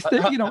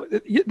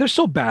they're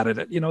so bad at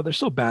it. They're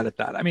so bad at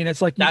that. I mean,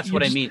 it's like that's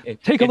what I mean.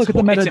 Take a look at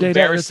the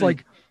metadata. It's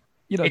like.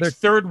 It's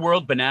third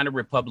world banana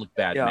republic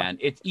bad, man.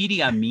 It's Idi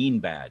Amin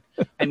bad.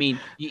 I mean,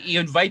 you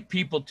invite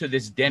people to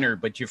this dinner,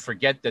 but you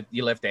forget that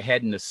you left a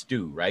head in the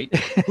stew, right?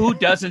 Who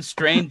doesn't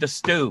strain the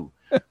stew,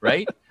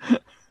 right?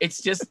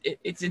 It's just,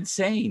 it's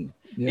insane.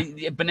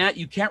 Yeah. Banana,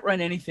 you can't run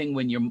anything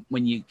when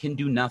you can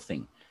do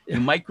nothing. You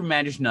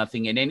micromanage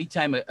nothing, and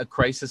anytime a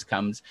crisis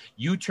comes,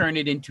 you turn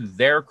it into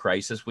their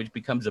crisis, which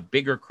becomes a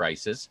bigger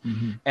crisis.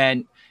 Mm-hmm.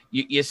 And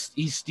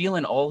he's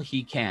stealing all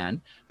he can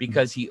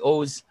because he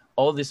owes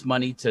all this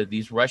money to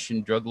these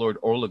Russian drug lord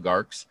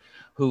oligarchs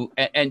who,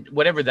 and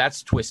whatever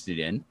that's twisted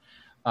in.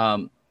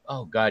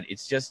 Oh God,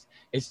 it's just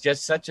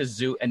such a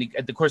zoo. And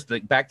of course,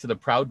 back to the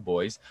Proud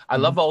Boys. I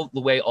love all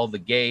the way all the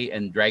gay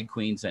and drag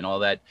queens and all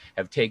that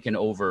have taken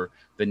over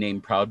the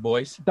name Proud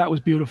Boys. That was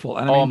beautiful.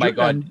 And my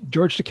God, and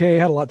George Takei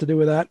had a lot to do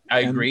with that.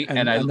 I agree,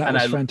 and that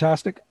was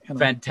fantastic.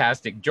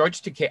 Fantastic,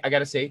 George Takei. I got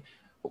to say,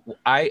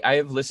 I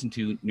have listened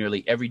to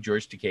nearly every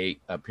George Takei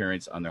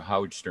appearance on the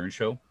Howard Stern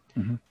show.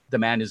 Mm-hmm. The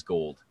man is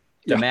gold.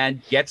 The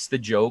man gets the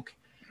joke.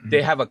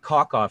 They have a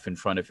cock off in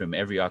front of him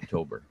every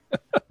October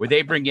where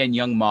they bring in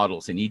young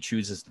models and he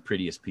chooses the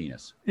prettiest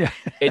penis. Yeah.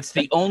 It's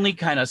the only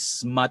kind of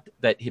smut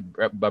that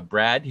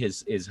Brad,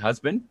 his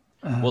husband,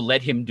 will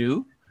let him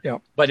do. Yeah.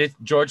 But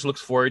George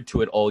looks forward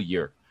to it all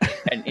year.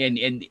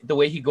 And the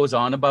way he goes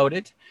on about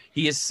it,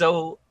 he is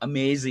so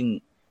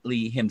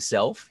amazingly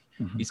himself.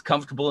 Mm-hmm. He's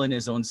comfortable in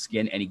his own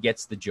skin and he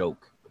gets the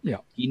joke. Yeah.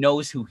 He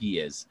knows who he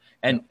is.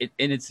 And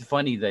it's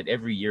funny that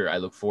every year I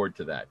look forward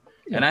to that.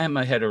 Yeah. And I am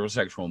a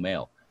heterosexual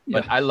male,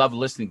 but I love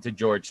listening to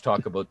George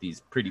talk about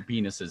these pretty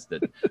penises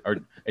that are,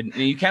 and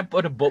you can't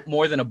put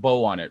more than a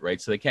bow on it,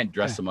 right? So they can't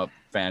dress them up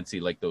fancy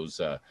like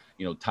those,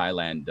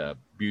 Thailand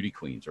beauty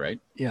queens, right?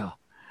 Yeah.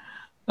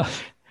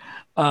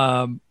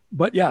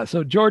 But yeah,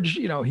 so George,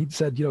 he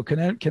said,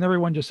 can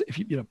everyone just, if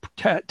you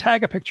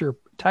tag a picture,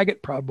 tag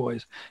it Proud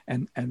Boys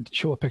and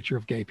show a picture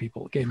of gay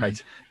people, gay men,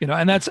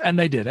 and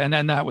they did. And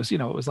then that was, it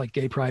was like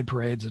gay pride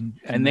parades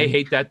and they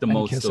hate that the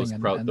most, those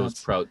proud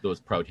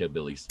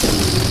hillbillies.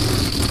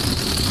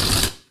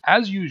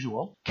 As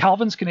usual,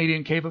 Calvin's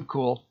Canadian Cave of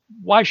Cool.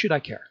 Why should I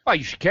care? Well,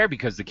 you should care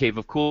because the Cave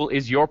of Cool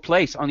is your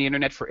place on the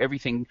internet for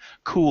everything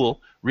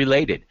cool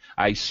related.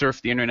 I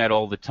surf the internet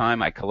all the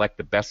time. I collect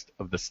the best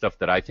of the stuff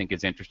that I think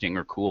is interesting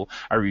or cool.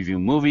 I review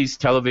movies,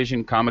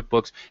 television, comic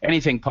books,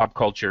 anything pop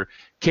culture.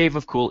 Cave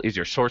of Cool is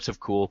your source of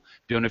cool.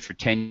 Doing it for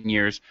 10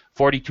 years,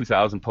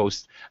 42,000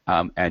 posts,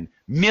 and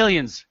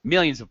millions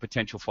of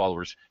potential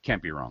followers.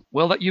 Can't be wrong.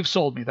 Well, you've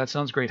sold me. That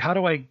sounds great. How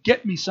do I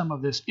get me some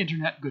of this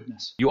internet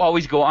goodness? You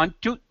always go on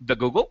to the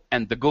Google,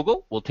 and the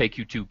Google will take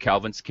you to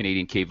Calvin's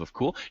Canadian Cave of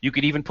Cool. You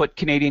could even put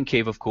Canadian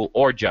Cave of Cool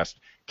or just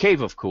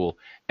Cave of Cool,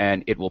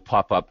 and it will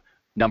pop up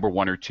number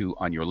 1 or 2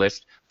 on your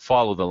list.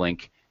 Follow the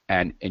link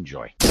and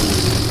enjoy.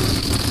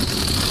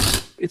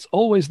 It's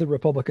always the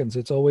Republicans.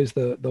 It's always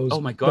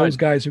those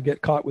guys who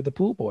get caught with the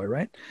pool boy,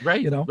 right?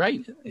 Right.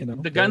 Right.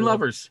 The gun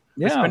lovers.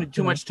 Yeah. They're spending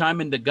too much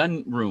time in the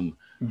gun room,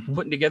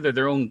 putting together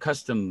their own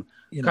custom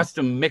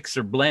mix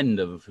or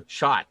blend of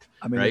shot.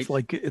 I mean, right?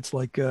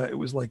 it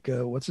was like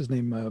what's his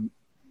name,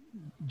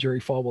 Jerry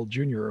Falwell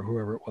Jr. or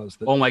whoever it was.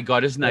 Oh my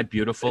God, isn't that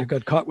beautiful? He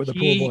got caught with a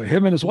pool boy.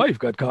 Him and his wife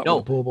got caught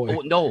with a pool boy.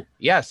 Oh, no,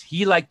 yes,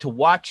 he liked to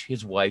watch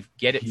his wife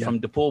get it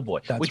from the pool boy,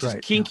 which is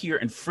kinkier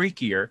and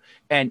freakier,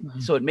 and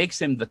so it makes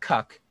him the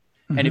cuck.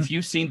 And if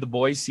you've seen The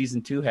Boys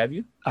season 2, have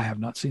you? I have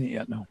not seen it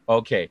yet. No.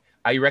 Okay,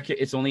 I reckon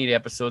it's only 8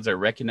 episodes. I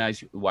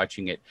recognize you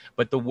watching it,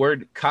 but the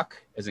word cuck,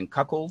 as in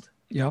cuckold,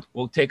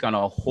 will take on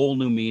a whole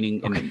new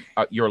meaning in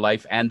your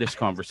life and this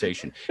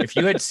conversation. If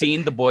you had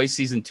seen The Boys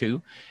season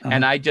 2,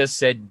 and I just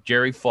said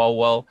Jerry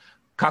Falwell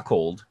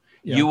cuckold,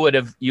 you would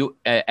have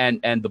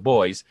and The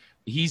Boys,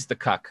 he's the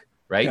cuck,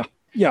 right?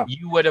 Yeah.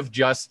 You would have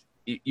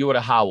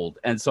howled,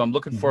 and so I'm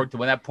looking forward to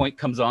when that point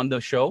comes on the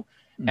show,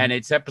 and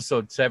it's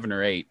episode 7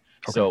 or 8.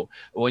 Okay. So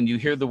when you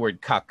hear the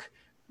word cuck,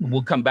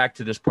 we'll come back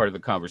to this part of the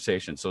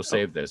conversation. So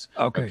save this.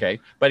 Okay.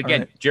 But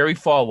again, Jerry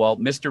Falwell,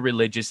 Mr.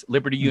 Religious,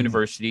 Liberty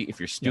University. If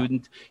you're a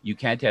student, you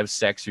can't have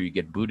sex or you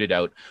get booted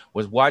out.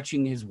 Was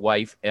watching his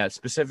wife,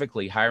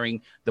 specifically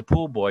hiring the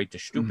pool boy to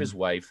stoop his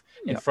wife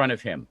in front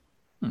of him,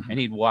 and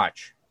he'd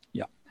watch.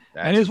 Yeah.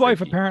 And his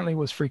wife apparently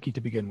was freaky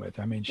to begin with.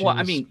 I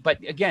mean,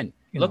 but again,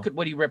 look at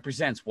what he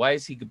represents. Why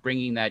is he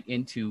bringing that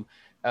into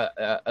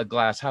a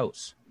glass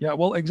house? Yeah,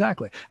 well,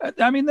 exactly.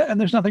 I mean, and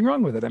there's nothing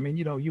wrong with it. I mean,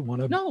 you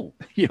want to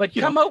but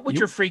come out with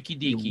your freaky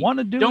deaky. You want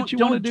to do what you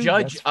want to do.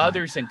 Don't judge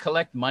others and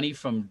collect money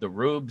from the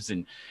rubes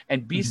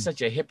and be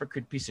such a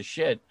hypocrite piece of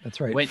shit. That's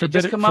right.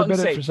 Just come out and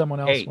say, for someone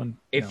else. Hey,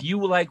 if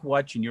you like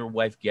watching your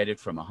wife get it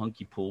from a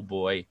hunky pool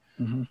boy,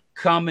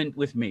 come in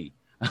with me.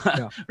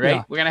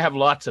 Right? We're gonna have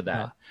lots of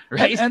that.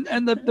 Right?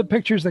 And the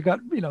pictures that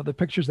got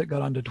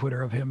onto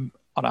Twitter of him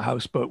on a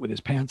houseboat with his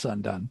pants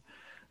undone.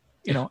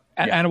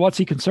 And what's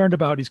he concerned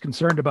about? He's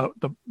concerned about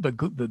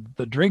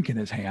the drink in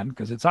his hand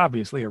because it's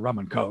obviously a rum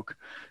and coke.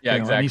 Yeah,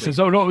 exactly. And he says,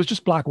 "Oh no, it was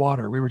just black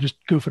water. We were just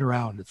goofing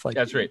around." It's like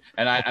that's right.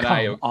 And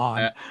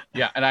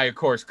I of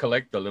course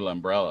collect the little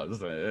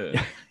umbrellas.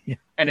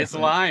 And it's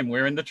lime.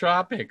 We're in the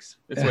tropics.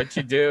 It's what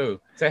you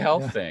do. It's a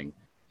health thing.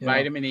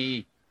 Vitamin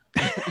E.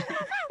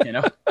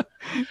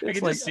 I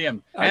can just see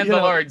him. And the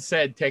Lord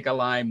said, "Take a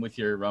lime with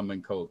your rum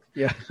and coke."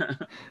 Yeah,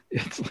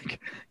 it's like,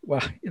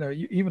 well,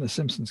 even a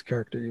Simpsons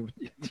character,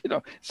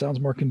 sounds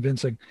more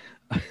convincing.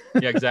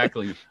 Yeah,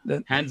 exactly.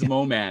 Hans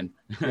Moman.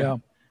 Yeah,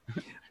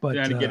 but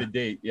trying to get a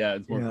date. Yeah,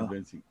 it's more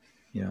convincing.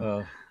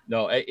 Yeah.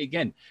 No,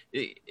 again,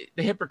 the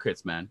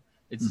hypocrites, man.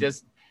 It's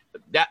just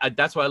that.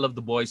 That's why I love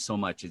The Boys so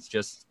much. It's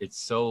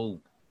so.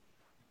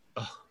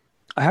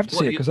 I have to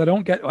see it because I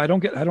don't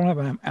have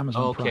an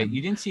Amazon Prime. Okay,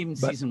 you didn't see even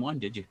season 1,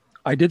 did you?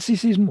 I did see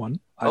season 1.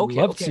 I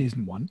loved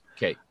season 1.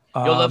 Okay,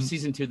 you'll love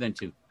season 2 then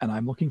too. And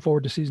I'm looking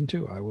forward to season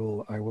 2. I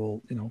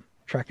will,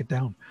 track it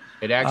down.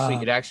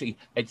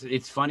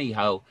 It's funny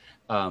how,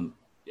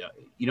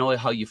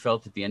 how you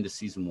felt at the end of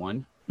season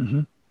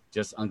 1,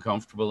 just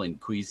uncomfortable and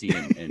queasy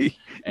and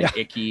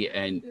icky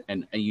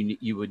and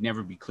you would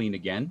never be clean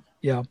again.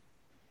 Yeah.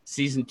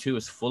 Season 2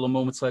 is full of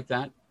moments like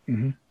that,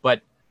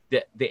 but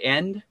the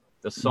end,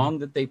 the song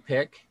that they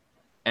pick,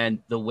 and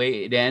the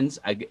way it ends,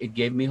 it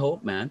gave me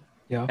hope, man.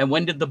 Yeah. And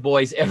when did The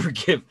Boys ever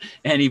give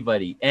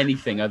anybody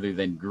anything other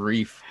than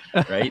grief,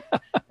 right?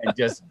 And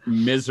just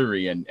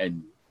misery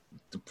and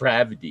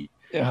depravity.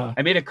 Yeah.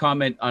 I made a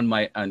comment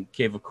on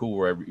Cave of Cool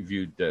where I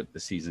reviewed the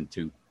season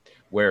 2,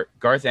 where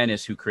Garth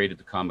Ennis, who created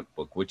the comic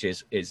book, which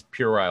is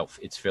puerile,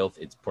 it's filth,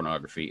 it's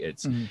pornography,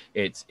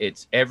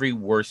 it's every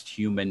worst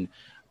human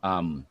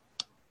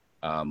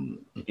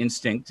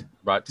instinct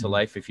brought to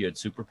life. If you had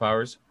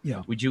superpowers,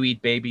 would you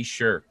eat babies?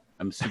 Sure,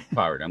 I'm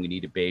superpowered. I'm going to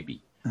eat a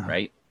baby,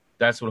 right?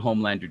 That's what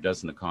Homelander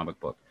does in the comic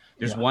book.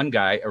 There's one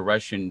guy, a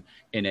Russian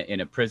in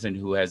a prison,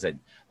 who has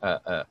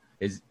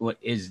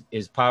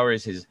his power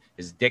is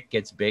his dick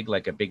gets big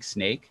like a big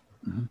snake,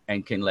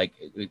 and can like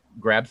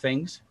grab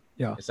things.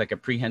 Yeah, it's like a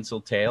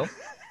prehensile tail,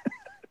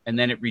 and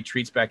then it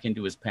retreats back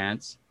into his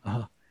pants.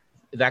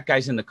 That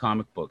guy's in the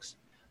comic books.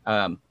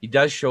 He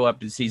does show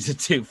up in season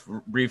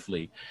 2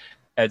 briefly,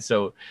 and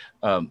so,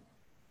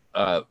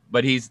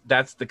 but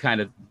that's the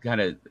kind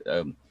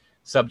of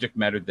subject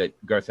matter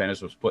that Garth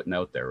Ennis was putting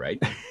out there,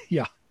 right?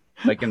 Yeah.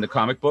 Like in the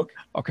comic book.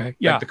 Okay.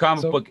 Yeah. Like the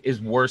comic book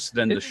is worse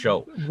than the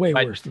show.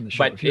 Worse than the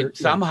show. But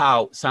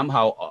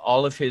somehow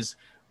all of his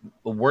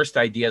worst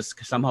ideas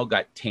somehow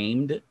got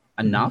tamed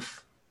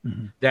enough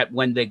that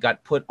when they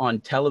got put on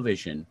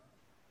television,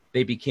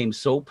 they became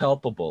so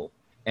palpable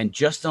and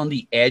just on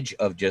the edge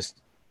of just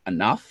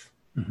enough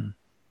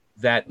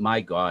that,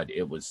 my God,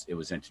 it was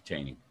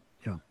entertaining.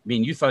 Yeah. I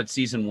mean, you thought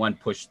season 1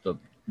 pushed the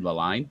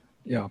line.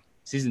 Yeah.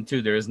 Season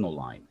 2, there is no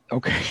line.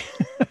 Okay.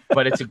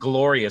 But it's a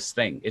glorious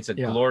thing. It's a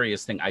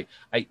glorious thing.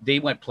 They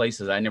went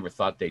places I never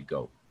thought they'd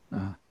go.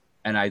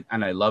 And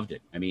I loved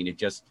it. I mean, it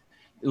just,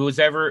 who's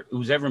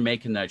ever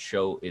making that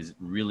show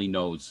really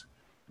knows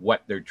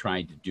what they're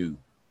trying to do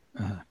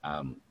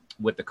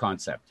with the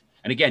concept.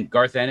 And again,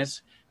 Garth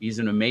Ennis, he's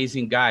an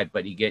amazing guy,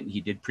 but he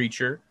did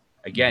Preacher,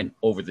 again,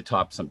 over the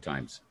top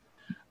sometimes.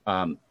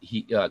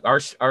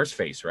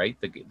 Arseface, right?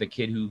 The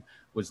kid who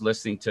was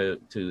listening to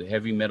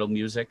heavy metal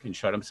music and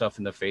shot himself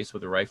in the face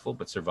with a rifle,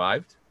 but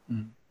survived.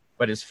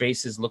 But his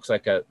face looks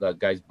like a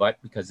guy's butt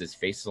because his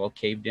face is all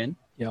caved in.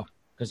 Yeah.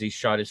 Because he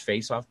shot his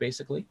face off,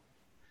 basically.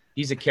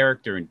 He's a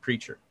character in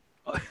Preacher.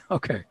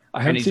 Okay.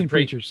 I haven't seen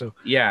Preacher, so.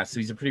 Yeah, so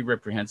he's a pretty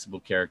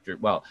reprehensible character.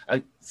 Well,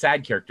 a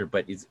sad character,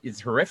 but it's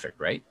horrific,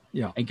 right?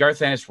 Yeah. And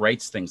Garth Ennis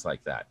writes things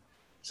like that.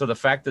 So the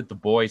fact that the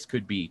boys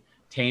could be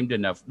tamed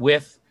enough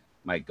with,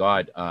 my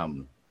God,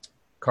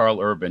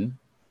 Carl Urban.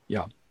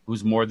 Yeah.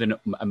 Who's more than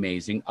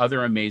amazing.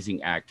 Other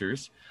amazing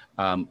actors.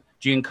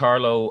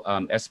 Giancarlo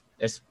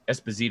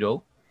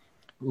Esposito,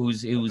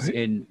 who's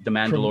in The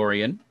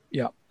Mandalorian.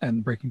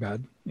 And Breaking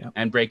Bad. Yeah.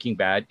 And Breaking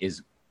Bad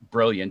is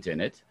brilliant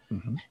in it.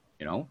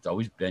 You know, it's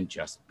always been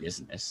just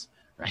business,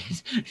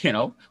 right? You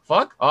know,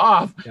 fuck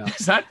off. Yeah.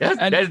 It's not just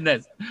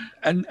business.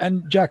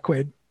 And Jack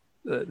Quaid.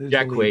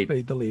 Jack Quaid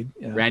played the lead.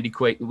 Yeah. Randy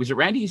Quaid. Was it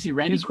Randy? Is he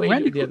Randy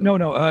Quaid?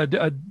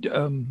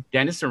 No.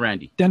 Dennis or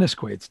Randy? Dennis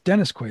Quaid's.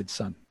 Dennis Quaid's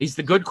son. He's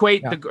the good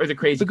Quaid or the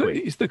crazy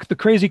Quaid? He's the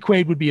crazy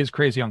Quaid would be his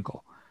crazy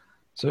uncle.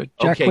 So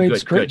Jack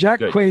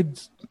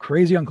Quaid's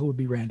crazy uncle would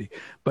be Randy,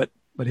 but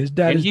his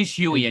dad. And he's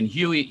Huey, and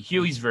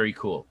Huey's very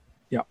cool.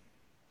 Yeah.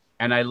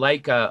 And I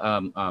like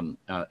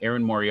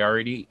Erin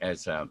Moriarty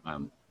as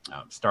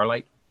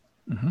Starlight.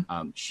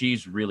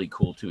 She's really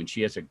cool too, and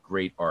she has a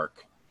great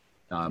arc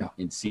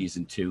in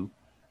season 2.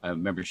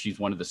 Remember, she's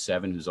one of the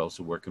 7 who's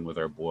also working with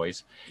our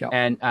boys. Yeah.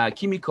 And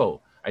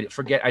Kimiko,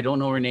 I don't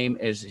know her name,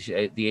 is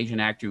the Asian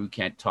actor who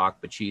can't talk,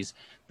 but she's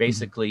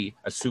basically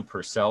a soup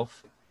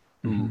herself.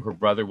 Who her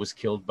brother was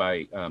killed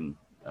by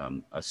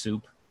a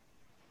soup,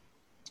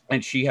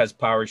 and she has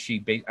power.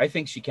 I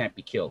think she can't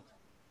be killed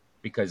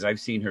because I've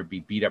seen her be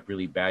beat up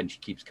really bad, and she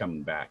keeps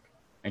coming back.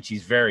 And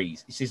she's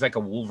like a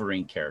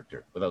Wolverine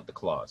character without the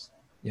claws.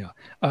 Yeah,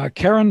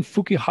 Karen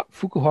Fukuhara.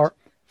 Karen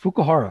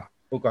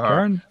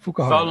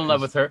Fukuhara. Fall in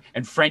love with her,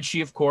 and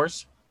Frenchie, of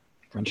course.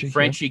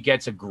 Frenchie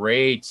gets a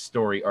great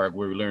story arc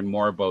where we learn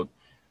more about,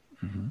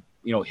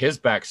 his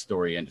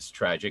backstory, and it's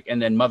tragic.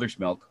 And then Mother's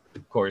Milk,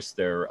 of course,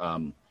 their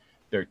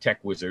tech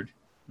wizard,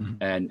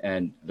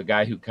 and the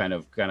guy who kind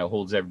of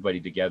holds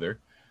everybody together,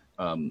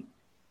 and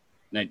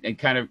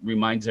kind of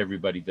reminds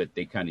everybody that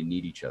they kind of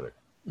need each other.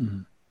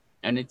 And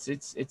I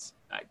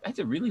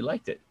really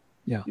liked it.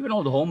 Yeah. Even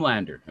old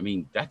Homelander. I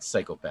mean, that's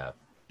psychopath.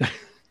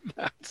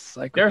 That's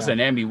psychopath. There's an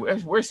Emmy.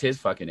 Where's his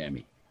fucking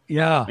Emmy?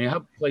 Yeah. I mean, how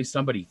to play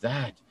somebody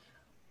that?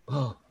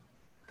 Oh.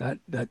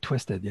 That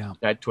twisted, yeah.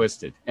 That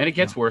twisted. And it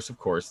gets worse, of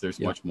course. There's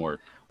much more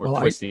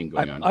twisting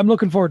going on. I'm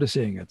looking forward to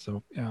seeing it.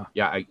 So, yeah.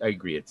 Yeah, I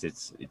agree.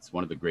 It's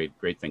one of the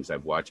great things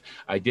I've watched.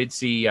 I did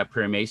see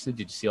Perry Mason.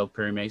 Did you see all of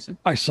Perry Mason?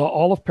 I saw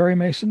all of Perry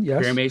Mason,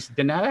 yes. Perry Mason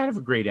did not have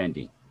a great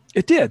ending.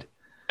 It did.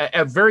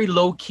 A very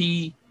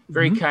low-key,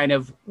 very kind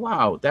of,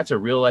 wow, that's a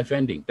real-life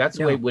ending. That's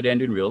the way it would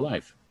end in real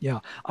life.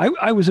 Yeah.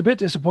 I was a bit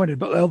disappointed,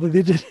 but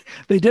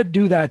they did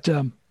do that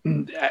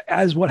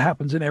as what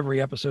happens in every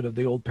episode of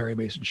the old Perry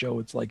Mason show.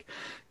 It's like,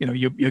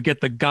 you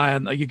get the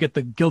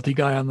guilty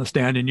guy on the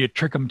stand, and you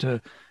trick him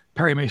to.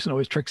 Perry Mason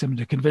always tricks him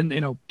to convince,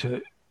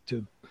 to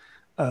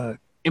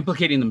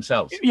implicating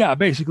themselves. Yeah,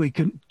 basically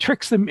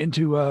tricks them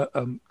into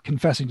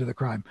confessing to the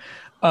crime,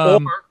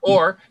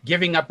 or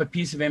giving up a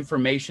piece of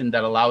information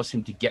that allows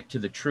him to get to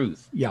the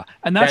truth. Yeah,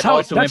 and that's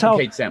how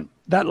them.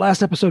 That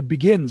last episode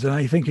begins,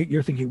 and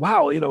you're thinking,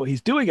 wow,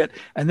 he's doing it,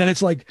 and then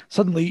it's like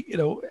suddenly,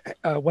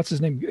 what's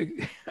his name,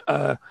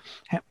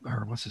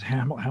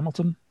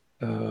 Hamilton,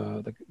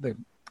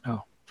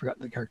 forgot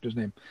the character's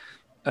name.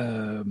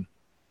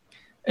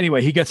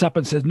 Anyway, he gets up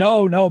and says,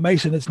 no,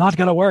 Mason, it's not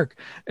going to work,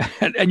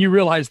 and you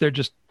realize they're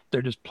just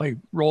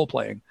role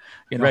playing,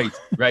 right,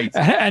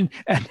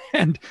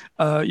 and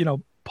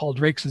Paul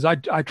Drake says,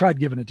 I tried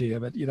giving it to you,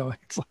 but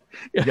it's like,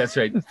 that's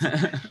right.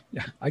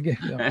 Yeah, I get,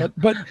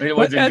 but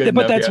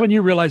that's when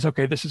you realize,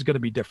 okay, this is going to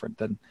be different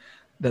than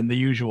the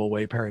usual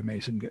way Perry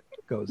Mason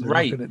goes.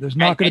 There's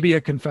not going to be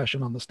a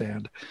confession on the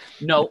stand.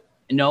 No,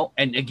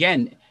 and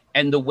again,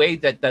 and the way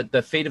that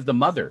the fate of the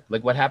mother,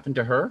 like what happened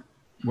to her,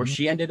 where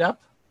she ended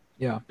up.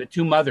 Yeah, the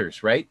two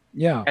mothers, right?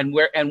 Yeah, and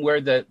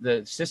where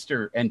the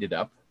sister ended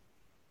up,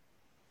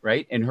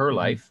 right, in her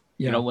life.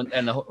 Yeah.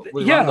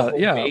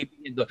 Baby,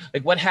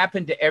 like what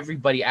happened to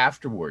everybody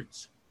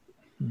afterwards,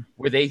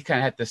 where they kind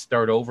of had to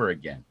start over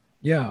again.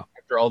 Yeah,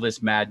 after all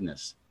this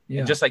madness. Yeah,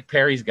 and just like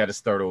Perry's got to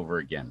start over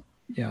again.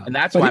 Yeah, and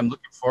that's why I'm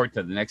looking forward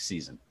to the next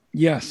season.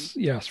 Yes,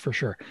 for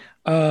sure.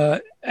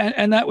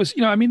 And that was,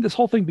 this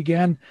whole thing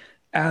began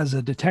as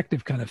a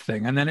detective kind of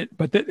thing, and then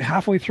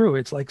halfway through,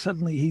 it's like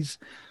suddenly he's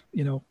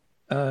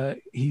a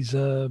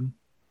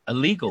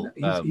legal.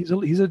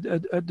 He's a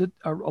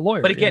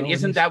lawyer. But again,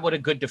 isn't that what a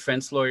good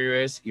defense lawyer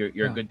is?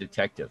 You're a good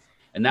detective,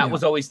 and that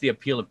was always the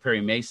appeal of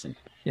Perry Mason.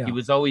 Yeah. He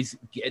was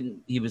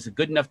a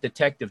good enough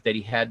detective that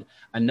he had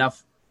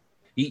enough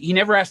He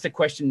never asked a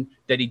question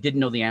that he didn't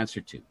know the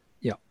answer to.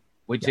 Yeah.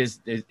 Which is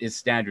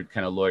standard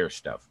kind of lawyer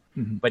stuff.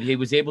 Mm-hmm. But he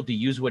was able to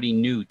use what he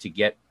knew to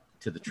get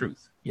to the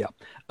truth. Yeah.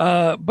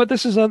 But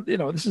this is a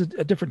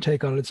different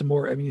take on it. It's a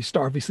more, I mean, he's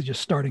obviously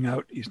just starting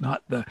out. He's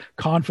not the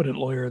confident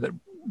lawyer that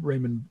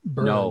Raymond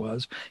Burr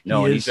was.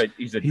 No, he's a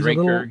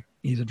drinker.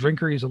 He's a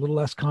drinker. He's a little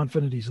less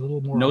confident. He's a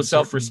little more no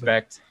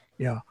self-respect.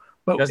 Yeah.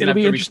 But doesn't have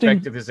the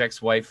respect of his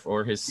ex-wife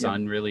or his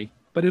son, really.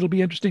 But it'll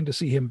be interesting to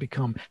see him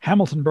become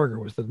Hamilton Burger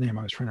was the name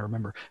I was trying to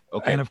remember.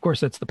 Okay. And of course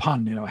that's the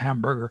pun,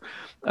 hamburger.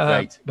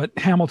 Right. But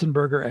Hamilton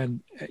Burger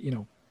and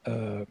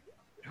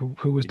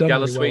who was done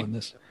very well in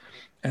this,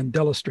 and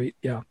Della Street.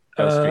 Yeah.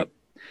 The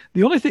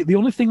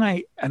only thing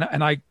I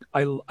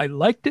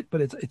liked it,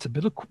 but it's a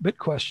bit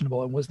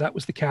questionable, and was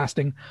the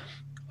casting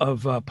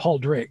of Paul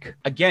Drake.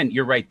 Again,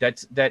 you're right.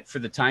 That for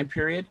the time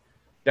period,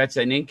 that's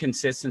an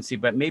inconsistency.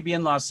 But maybe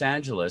in Los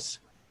Angeles,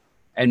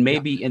 and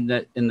maybe in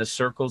the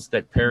circles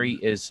that Perry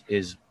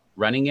is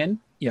running in,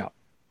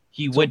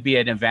 he would be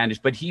at an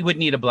advantage. But he would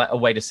need a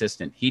white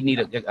assistant. He'd need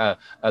a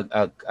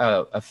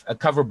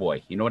cover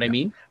boy. You know what I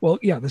mean? Well,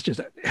 yeah. That's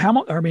just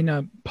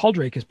Paul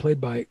Drake is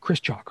played by Chris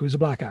Chalk, who's a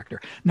black actor.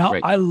 Now,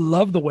 right. I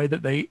love the way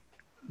that they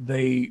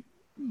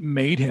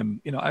made him.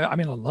 I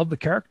love the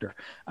character.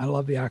 I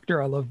love the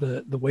actor. I love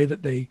the way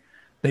that they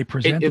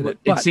presented it.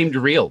 It seemed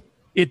real.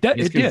 His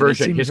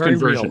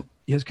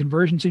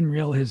conversion seemed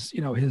real.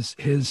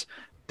 His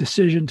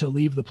decision to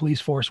leave the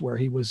police force where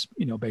he was,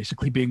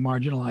 basically being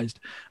marginalized,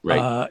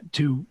 right.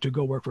 to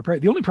go work for Perry.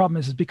 The only problem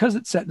is because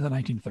it's set in the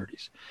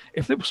 1930s.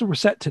 If it were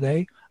set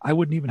today, I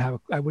wouldn't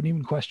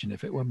even question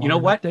if it were. You know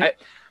what?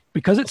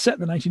 Because it's set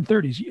in the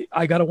 1930s,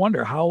 I got to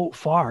wonder how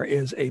far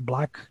is a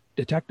black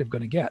detective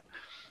going to get.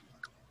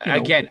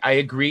 Again, I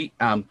agree.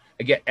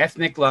 Again,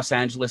 ethnic Los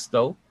Angeles,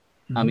 though.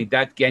 Mm-hmm. I mean,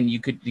 that again, you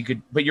could,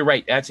 but you're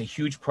right. That's a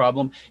huge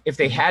problem. If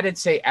they had it,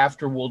 say,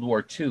 after World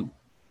War II,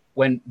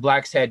 when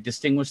blacks had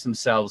distinguished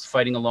themselves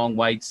fighting along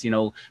whites, so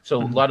mm-hmm.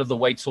 a lot of the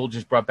white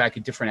soldiers brought back a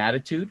different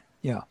attitude.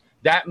 Yeah.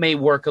 That may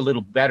work a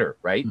little better,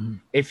 right? Mm-hmm.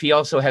 If he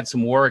also had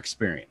some war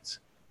experience.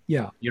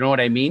 Yeah. You know what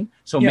I mean?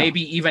 So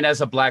maybe even as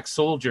a black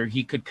soldier,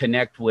 he could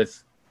connect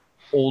with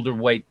older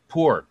white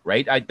poor,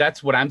 right?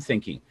 That's what I'm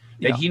thinking.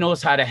 That he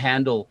knows how to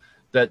handle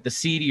the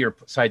seedier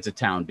sides of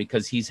town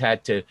because he's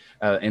had to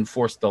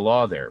enforce the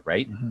law there,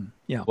 right? Mm-hmm.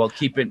 Yeah.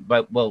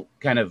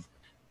 Kind of,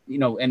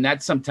 and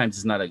that sometimes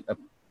is not a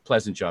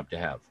pleasant job to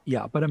have.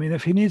 Yeah, but I mean,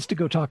 if he needs to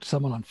go talk to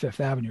someone on Fifth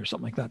Avenue or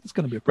something like that, it's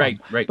going to be a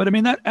problem. Right. But I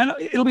mean, and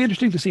it'll be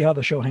interesting to see how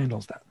the show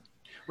handles that.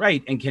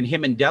 Right, and can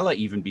him and Della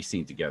even be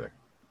seen together?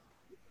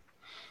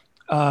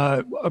 You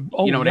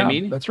know what I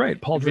mean? That's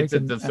right. Paul Drake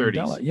in the 30s. And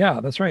Della.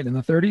 Yeah, that's right. In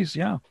the 30s,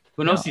 yeah.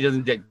 Who knows? He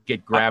doesn't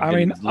get grabbed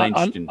and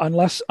lynched.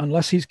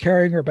 Unless he's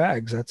carrying her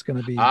bags, that's going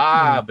to be.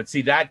 But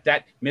see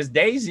that Miss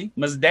Daisy,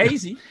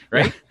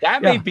 right?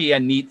 That may be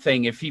a neat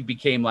thing if he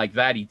became like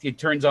that. He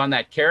turns on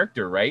that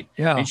character, right?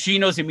 Yeah. And she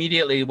knows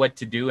immediately what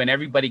to do, and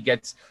everybody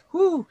gets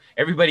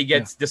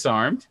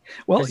disarmed.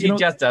 Well, he's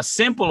just a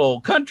simple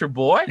old country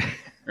boy,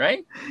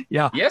 right?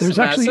 Yeah. Yes. There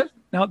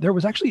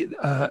was actually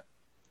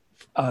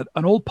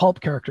an old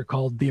pulp character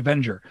called the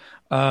Avenger.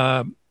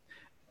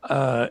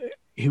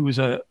 He was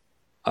a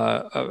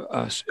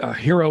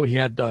hero. He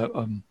had he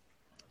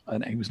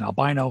was an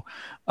albino,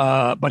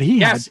 but he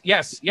had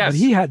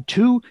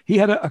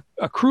a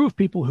crew of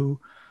people who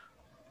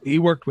he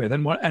worked with,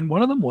 and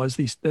one of them was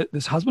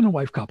this husband and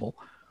wife couple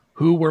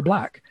who were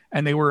black,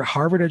 and they were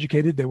Harvard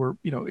educated. They were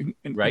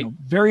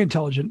very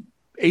intelligent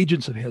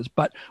agents of his,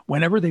 but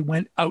whenever they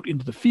went out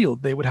into the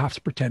field, they would have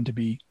to pretend to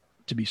be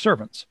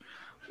servants.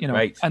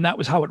 Right. And that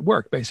was how it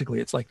worked. Basically,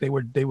 it's like they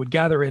would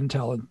gather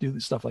intel and do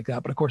stuff like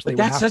that. But of course, an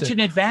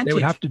advantage. They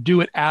would have to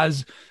do it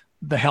as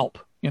the help,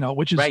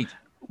 which is right.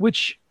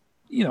 Which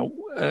it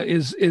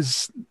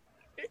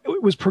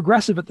was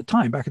progressive at the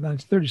time back in the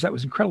 1930s. That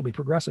was incredibly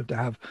progressive to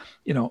have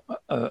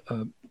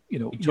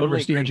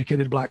university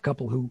educated black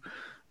couple who.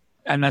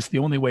 And that's the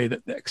only way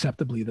that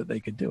acceptably that they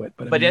could do it.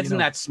 But isn't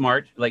that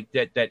smart? Like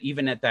that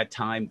even at that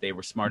time, they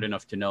were smart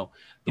enough to know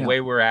the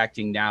way we're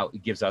acting now,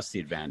 it gives us the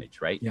advantage,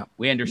 right? Yeah.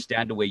 We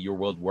understand the way your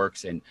world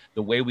works and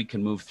the way we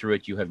can move through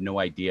it. You have no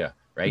idea,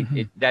 right?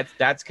 Mm-hmm.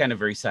 That's kind of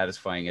very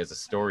satisfying as a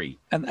story.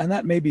 And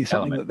that may be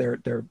something that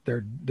they're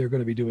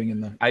going to be doing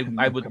in the.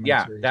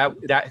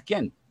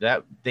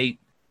 They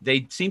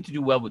seem to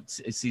do well with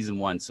season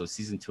 1. So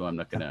season 2, I'm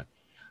not gonna,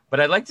 but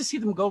I'd like to see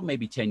them go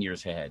maybe 10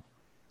 years ahead.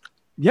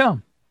 Yeah.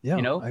 Yeah,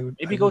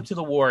 maybe go to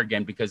the war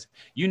again because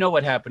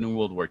what happened in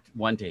World War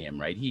I to him,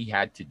 right? He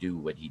had to do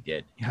what he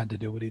did. He had to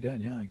do what he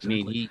did. Yeah,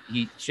 exactly. I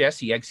mean,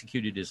 he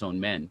executed his own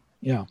men.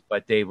 Yeah,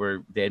 but they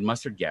had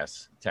mustard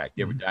gas attack.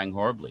 They were dying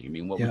horribly. I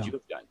mean, what would you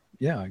have done?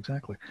 Yeah,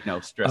 exactly.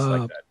 Stress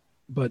like that.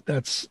 But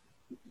that's,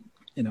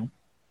 I'm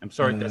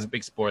sorry, that's a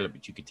big spoiler,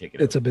 but you could take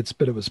it. It's a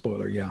bit of a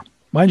spoiler, yeah.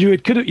 Mind you,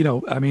 it could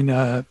have, I mean,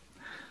 now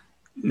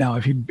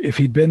if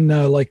he'd been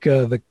like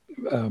the.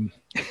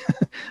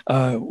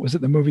 Was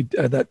it the movie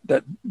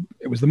that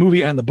it was the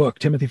movie and the book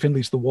Timothy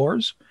Findley's The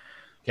Wars?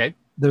 Okay.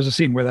 There's a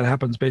scene where that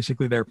happens.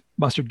 Basically, their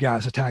mustard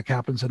gas attack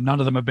happens, and none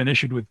of them have been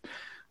issued with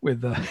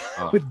with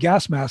with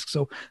gas masks.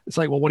 So it's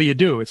like, well, what do you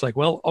do? It's like,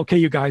 well, okay,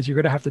 you guys, you're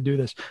going to have to do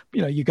this.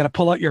 You got to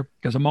pull out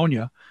because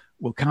ammonia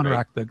will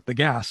counteract the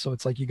gas. So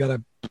it's like, you got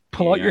to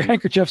pull out your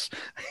handkerchiefs,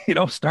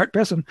 start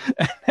pissing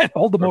and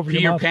hold them over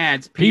your mouth.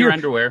 Pants, pee your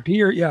underwear. Pee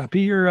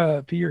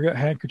your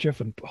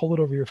handkerchief and hold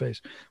it over your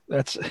face.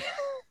 That's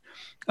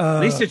at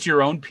least it's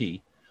your own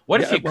pee.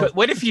 What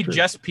if you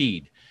just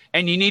peed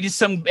and you needed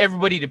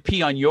everybody to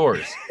pee on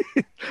yours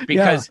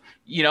because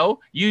you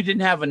didn't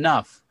have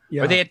enough,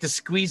 or they had to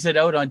squeeze it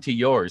out onto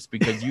yours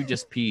because you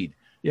just peed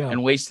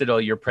and wasted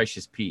all your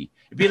precious pee.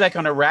 It'd be like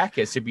on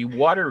Arrakis. It'd be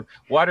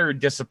water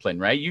discipline,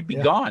 right? You'd be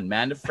gone,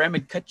 man. The Fremen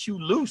would cut you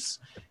loose.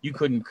 You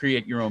couldn't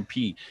create your own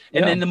pee.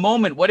 And in the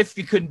moment, what if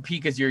you couldn't pee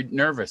because you're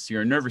nervous?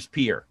 You're a nervous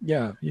peer.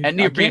 Yeah. And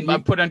you're being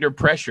put under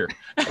pressure.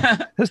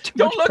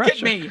 Don't look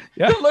at me.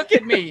 Yeah. Don't look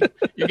at me.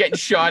 You're getting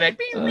shot at.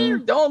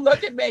 Don't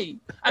look at me.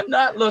 I'm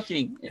not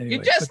looking. Anyway,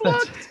 you just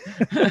looked.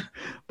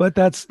 But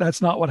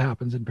that's not what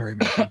happens in Perry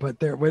Mason. But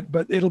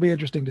it'll be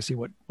interesting to see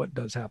what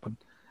does happen.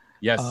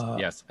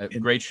 Yes.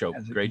 Great show.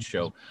 Great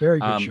show. Very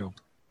good show.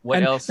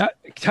 What else?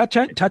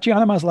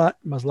 Tatiana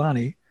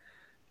Maslany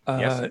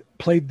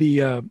played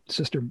the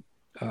sister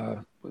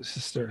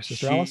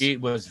Alice. She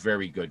was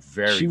very good.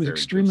 She was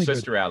extremely good.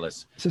 Sister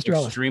Alice.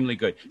 Extremely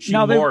good. She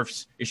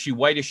morphs. Is she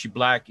white? Is she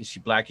black? Is she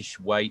black? Is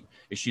she white?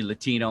 Is she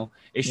Latino?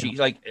 Is she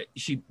like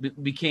she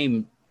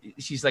became?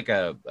 She's like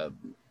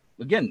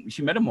again,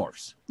 she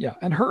metamorphs. Yeah,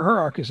 and her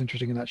arc is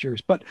interesting in that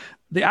series. But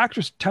the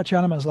actress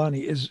Tatiana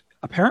Maslany is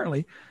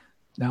apparently.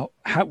 Now,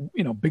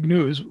 big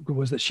news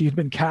was that she had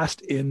been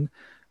cast in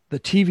the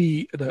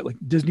TV,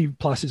 Disney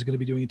Plus is going to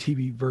be doing a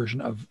TV version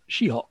of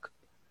She-Hulk.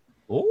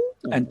 Oh.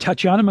 And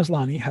Tatiana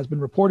Maslany has been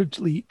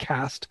reportedly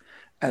cast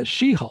as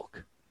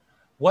She-Hulk.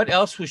 What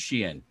else was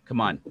she in? Come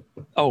on.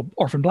 Oh,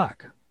 Orphan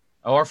Black.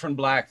 Orphan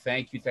Black.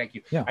 Thank you.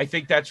 Yeah. I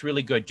think that's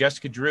really good.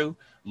 Jessica Drew,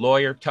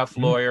 lawyer, tough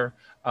lawyer.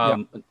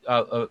 Of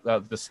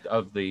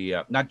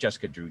the not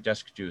Jessica Drew.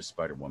 Jessica Drew is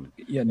Spider-Woman.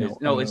 Yeah,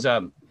 it's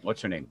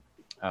what's her name?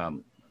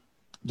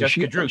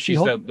 Jessica Drew. She's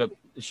the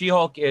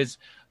She-Hulk is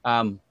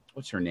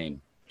what's her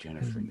name?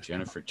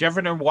 Jennifer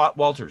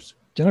Walters.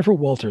 Jennifer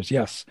Walters,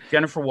 yes.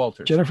 Jennifer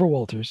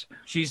Walters.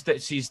 She's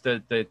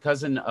the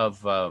cousin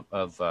of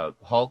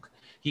Hulk.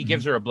 He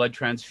gives her a blood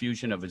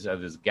transfusion of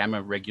his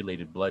gamma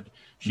regulated blood.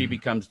 She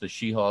becomes the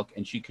She-Hulk,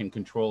 and she can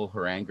control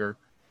her anger.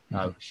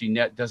 She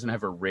doesn't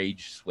have a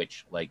rage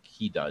switch like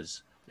he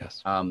does.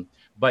 Yes.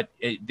 But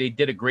they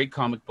did a great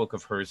comic book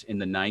of hers in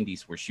the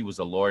 90s where she was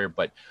a lawyer,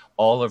 but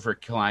all of her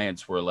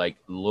clients were like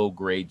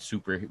low-grade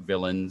super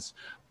villains.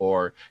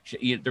 Or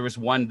there was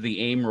one,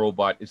 the AIM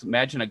robot.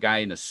 Imagine a guy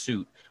in a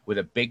suit with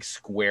a big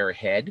square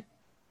head.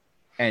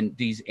 And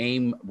these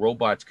AIM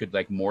robots could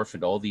like morph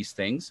into all these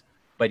things.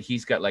 But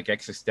he's got like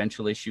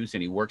existential issues,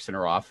 and he works in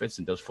her office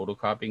and does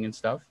photocopying and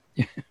stuff.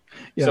 Yeah.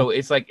 So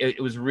it's like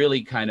it was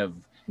really kind of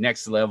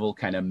next level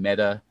kind of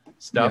meta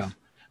stuff.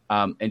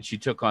 Yeah. And she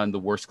took on the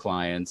worst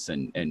clients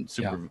and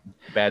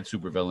bad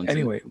supervillains.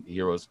 Anyway, and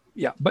heroes.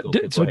 Yeah, but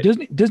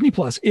Disney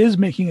Plus is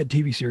making a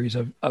TV series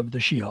of the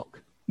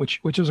She-Hulk, which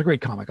is a great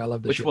comic. I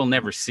love this. We'll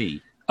never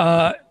see.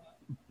 But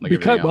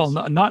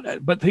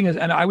the thing is,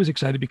 and I was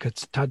excited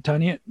because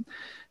Tatiana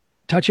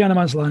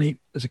Maslany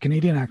is a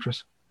Canadian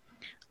actress,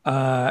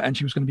 and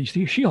she was going to be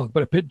She-Hulk.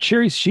 But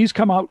she's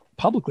come out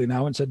publicly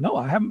now and said, no,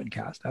 I haven't been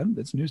cast.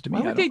 It's news to me.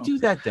 Why would they do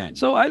that then?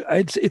 So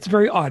it's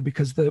very odd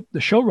because the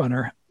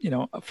showrunner,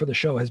 for the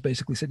show has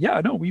basically said, yeah,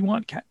 no, we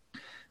want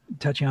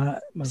Tatiana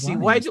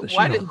Maslany.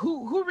 See,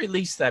 who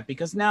released that?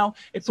 Because now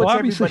it puts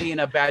everybody in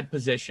a bad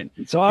position.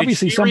 So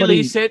obviously Did she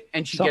release it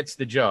and she gets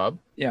the job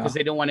because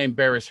they don't want to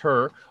embarrass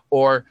her,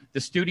 or the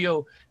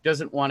studio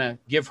doesn't want to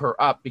give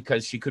her up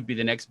because she could be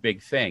the next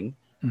big thing.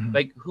 Mm-hmm.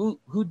 Like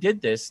who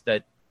did this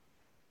that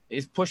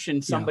is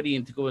pushing somebody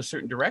into go a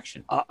certain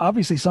direction?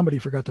 Obviously somebody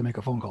forgot to make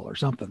a phone call or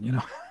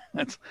something,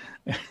 That's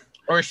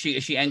or is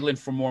she angling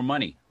for more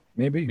money?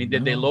 Maybe. I mean,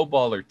 did they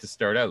lowball her to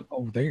start out?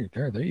 Oh, there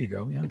you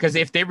go. Yeah. Because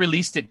if they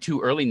released it too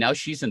early, now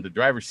she's in the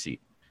driver's seat.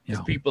 Because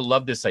people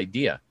love this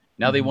idea.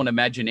 Now they won't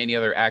imagine any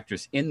other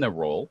actress in the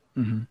role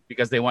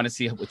because they want to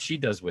see what she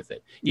does with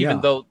it.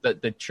 Even though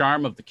the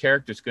charm of the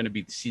character is going to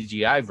be the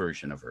CGI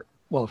version of her.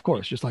 Well, of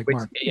course, just like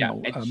Mark.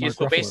 She's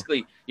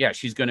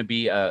going to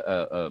be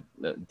a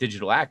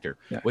digital actor,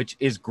 which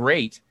is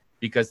great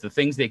because the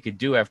things they could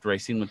do after I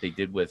seen what they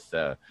did with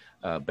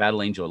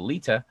Battle Angel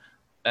Alita.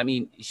 I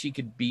mean, she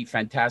could be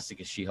fantastic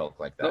as She-Hulk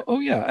like that. Oh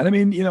yeah, and I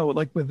mean,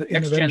 like with the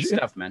next-gen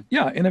stuff, man.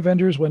 Yeah, in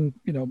Avengers when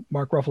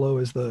Mark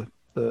Ruffalo is the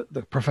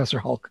Professor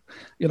Hulk,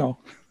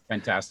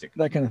 fantastic,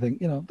 that kind of thing.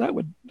 That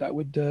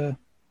would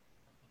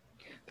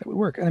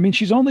work. And I mean,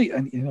 she's only,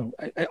 and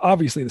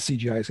obviously the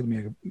CGI is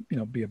going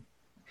to be a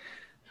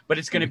but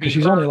it's going to be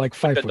she's only like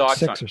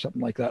 5'6" or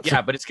something like that.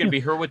 Yeah, but it's going to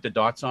be her with the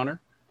dots on her.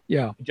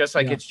 Yeah. Just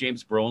like it's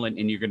James Brolin,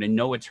 and you're going to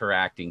know it's her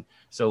acting.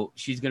 So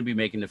she's going to be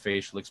making the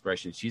facial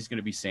expressions. She's going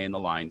to be saying the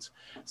lines.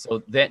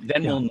 So then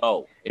we'll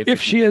know.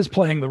 If she is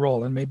playing the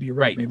role, and maybe you're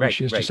right. Maybe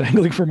she's just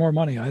angling for more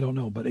money. I don't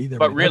know. But either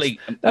way, really,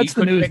 that's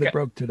the news that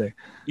broke today.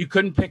 You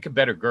couldn't pick a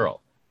better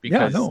girl.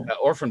 because no.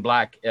 Orphan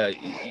Black,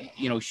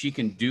 she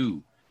can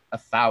do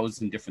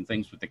 1,000 different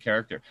things with the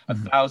character,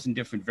 1,000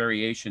 different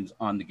variations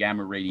on the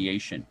gamma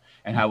radiation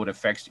and how it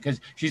affects, because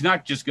she's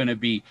not just going to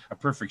be a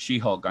perfect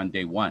She-Hulk on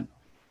day one.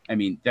 I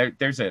mean,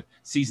 there's a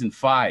season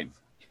 5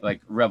 like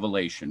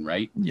revelation,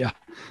 right? Yeah.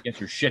 Gets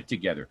her shit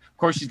together. Of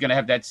course, she's going to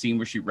have that scene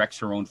where she wrecks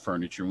her own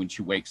furniture when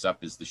she wakes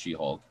up as the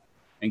She-Hulk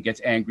and gets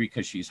angry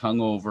because she's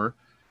hungover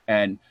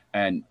and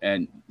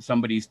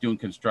somebody's doing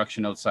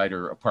construction outside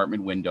her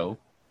apartment window,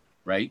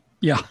 right?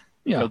 Yeah.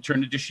 Yeah. She'll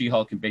turn into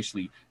She-Hulk and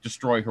basically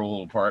destroy her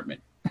whole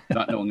apartment,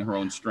 not knowing her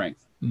own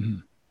strength.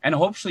 Mm-hmm. And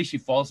hopefully she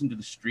falls into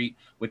the street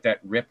with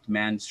that ripped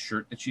man's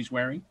shirt that she's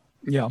wearing.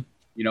 Yeah.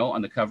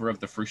 On the cover of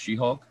the first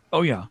She-Hulk.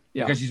 Oh, yeah.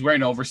 Yeah. Because she's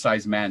wearing an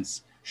oversized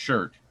man's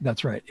shirt.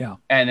 That's right. Yeah.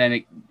 And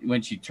then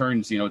when she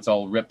turns, it's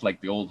all ripped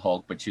like the old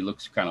Hulk, but she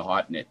looks kind of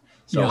hot in it.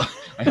 So Yeah.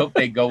 I hope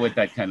they go with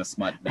that kind of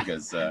smut,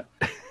 because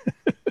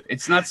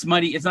it's not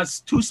smutty. It's not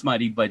too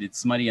smutty, but it's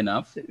smutty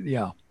enough.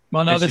 Yeah.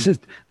 Well, no, this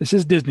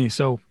is Disney,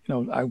 so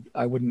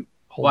I wouldn't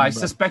hold. Well, I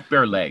suspect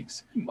bare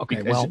legs.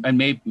 Okay. And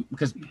maybe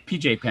because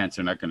PJ pants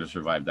are not going to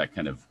survive that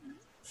kind of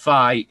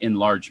thigh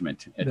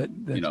enlargement.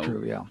 That's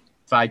true. Yeah.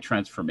 Thigh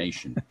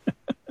transformation.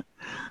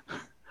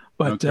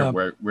 But I don't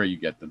care where you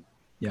get them.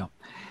 Yeah.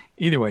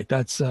 Either way,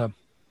 that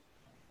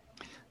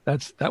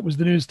was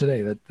the news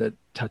today. That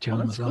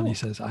Tatiana Maslany cool.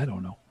 says, I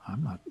don't know.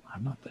 I'm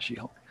not the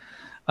She-Hulk.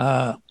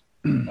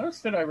 What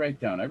else did I write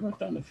down? I wrote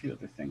down a few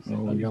other things.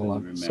 We got a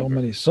lot,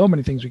 so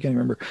many things we can't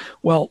remember.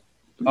 Well,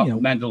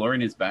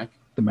 Mandalorian is back.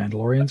 The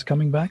Mandalorian's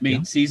coming back.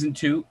 Season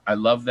 2. I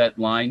love that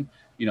line.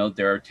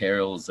 There are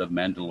tales of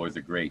Mandalore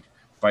the Great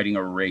fighting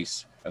a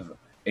race of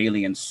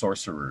alien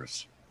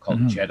sorcerers called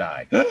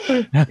Jedi.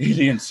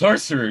 Alien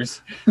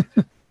sorcerers.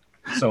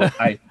 So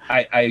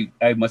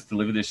I must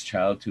deliver this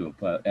child to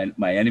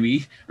my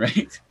enemy,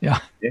 right? Yeah.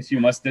 This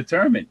you must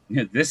determine.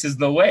 This is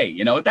the way.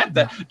 That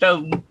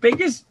the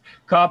biggest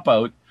cop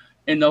out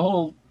in the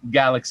whole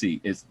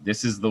galaxy is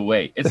this is the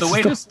way. It's the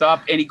way to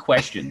stop any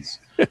questions.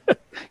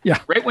 Yeah.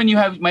 Right when you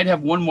might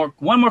have one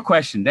more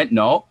question. Then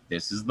no,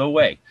 this is the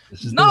way.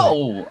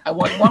 No, I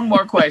want one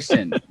more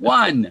question.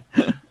 One.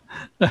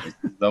 This is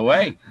the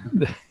way.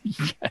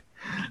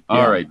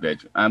 All right,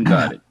 bitch. I'm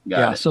got it.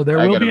 Got it. So there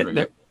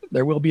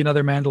will be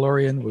another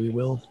Mandalorian. We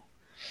will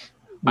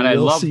I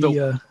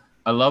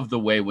love the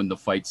way when the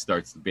fight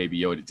starts, the Baby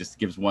Yoda just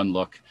gives one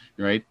look,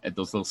 right, at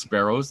those little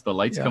sparrows. The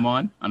lights come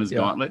on his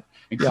gauntlet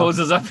and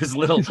closes up his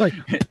little.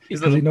 He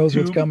knows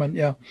what's coming.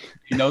 Yeah,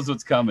 he knows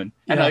what's coming,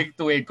 and I like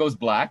the way it goes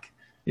black.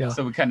 Yeah,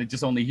 so we kind of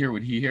just only hear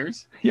what he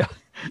hears. Yeah,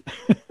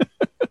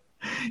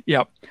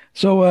 yeah.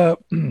 So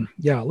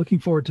looking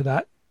forward to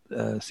that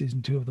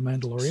season 2 of The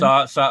Mandalorian.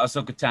 Saw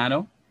Ahsoka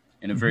Tano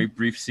in a very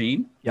brief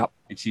scene. Yep.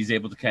 And she's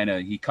able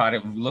to he caught a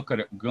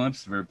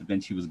glimpse of her, but then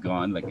she was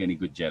gone, like any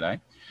good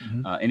Jedi,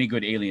 any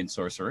good alien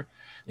sorcerer.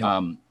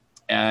 Yep.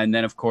 And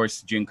then, of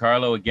course,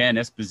 Giancarlo, again,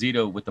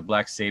 Esposito with the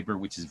black saber,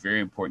 which is very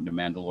important to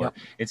Mandalore. Yep.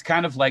 It's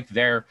kind of like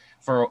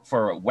for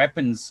a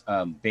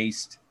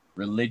weapons-based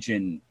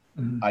religion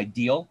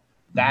ideal,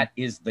 that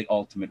is the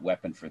ultimate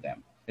weapon for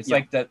them. It's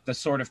like the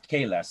sword of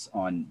Kahless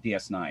on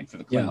DS9 for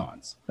the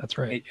Klingons. Yeah, that's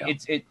right.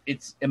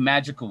 It's a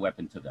magical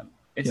weapon to them.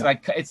 It's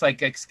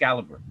like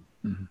Excalibur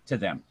to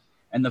them.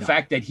 And the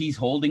fact that he's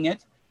holding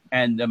it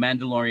and the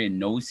Mandalorian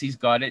knows he's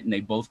got it and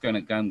they both going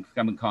to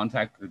come in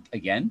contact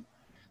again,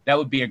 that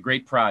would be a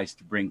great prize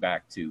to bring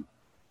back to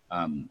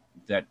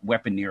that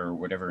Weaponeer or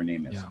whatever her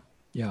name is.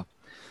 Yeah.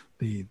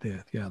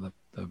 The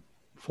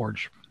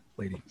Forge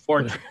lady.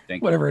 Forge,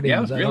 whatever her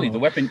name is. Yeah, really, the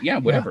weapon. Yeah,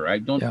 whatever. I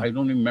don't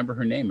even remember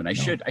her name, and I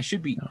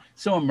should be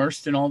so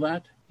immersed in all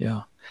that.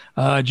 Yeah.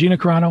 Gina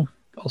Carano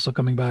also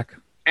coming back.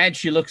 And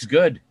she looks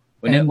good.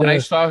 When I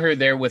saw her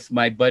there with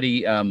my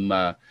buddy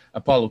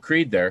Apollo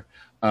Creed there,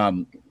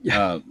 and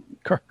of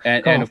course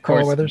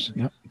Carl Weathers,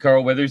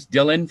 Carl Weathers,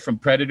 Dylan from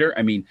Predator.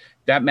 I mean,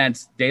 that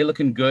man's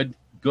looking good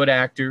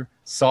actor,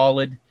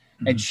 solid,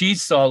 and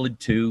she's solid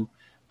too.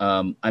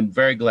 I'm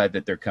very glad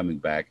that they're coming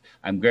back.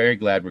 I'm very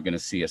glad we're going to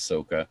see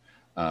Ahsoka.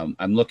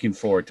 I'm looking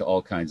forward to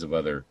all kinds of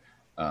other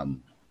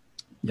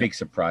big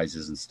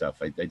surprises and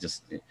stuff.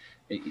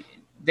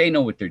 They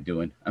know what they're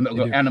doing.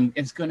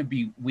 It's going to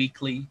be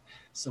weekly,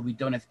 so we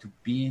don't have to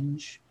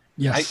binge.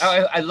 Yes,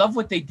 I love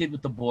what they did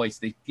with The Boys.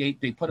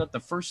 They put out the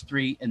first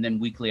 3 and then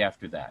weekly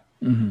after that.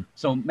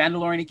 So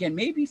Mandalorian again,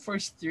 maybe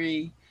first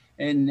 3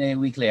 and then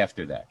weekly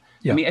after that.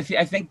 Yeah. I mean,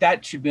 I think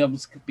that should be able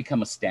to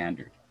become a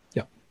standard.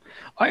 Yeah,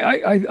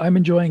 I'm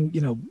enjoying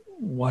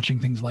watching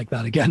things like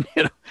that again.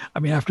 I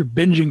mean, after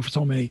binging for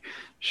so many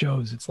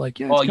shows, it's like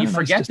you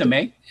forget them,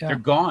 eh? Yeah. They're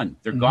gone.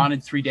 They're gone in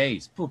 3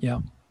 days. Poof.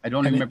 Yeah. I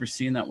don't even remember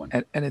seeing that one.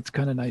 And it's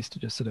kind of nice to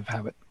just sort of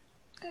have it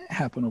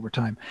happen over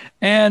time.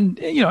 And,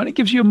 and it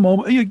gives you a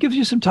moment, it gives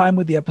you some time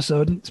with the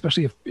episode,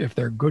 especially if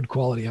they're good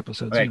quality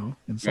episodes, right.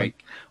 It's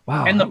like,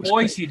 wow. And The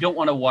Boys, you don't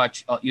want to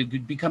watch, you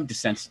could become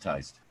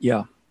desensitized.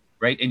 Yeah.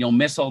 Right. And you'll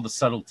miss all the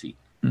subtlety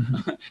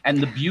and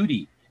the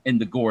beauty in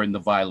the gore and the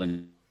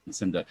violence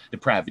and the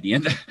depravity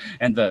and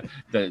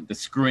the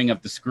screwing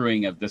of the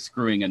screwing of the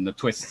screwing and the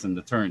twists and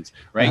the turns,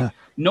 right?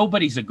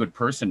 Nobody's a good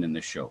person in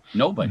this show.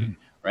 Nobody,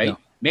 right? No.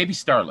 Maybe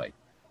Starlight.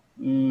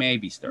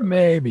 Maybe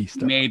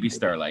Starlight.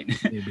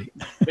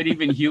 But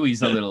even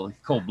Huey's a little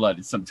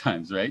cold-blooded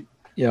sometimes, right?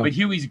 Yeah. But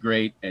Huey's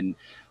great, and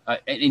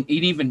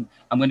even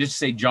I'm going to just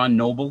say John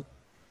Noble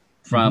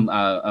from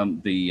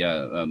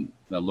the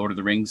Lord of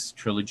the Rings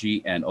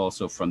trilogy, and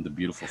also from The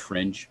Beautiful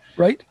Fringe.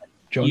 Right.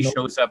 He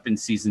shows up in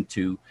season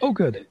 2. Oh,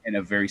 good. In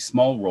a very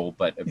small role,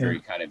 but a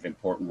very kind of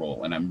important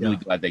role, and I'm really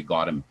glad they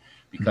got him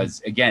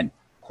because again,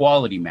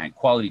 quality, man,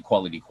 quality.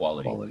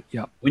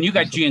 Yeah. When you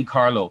got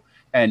Giancarlo.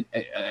 And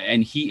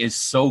he is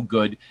so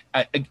good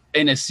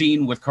in a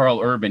scene with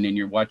Carl Urban, and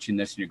you're watching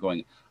this and you're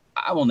going,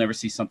 I will never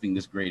see something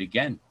this great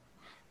again.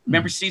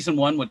 Remember season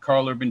 1 when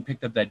Carl Urban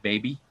picked up that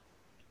baby?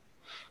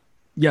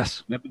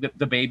 Yes. Remember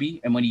the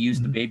baby, and when he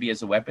used the baby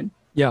as a weapon?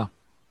 Yeah.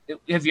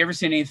 Have you ever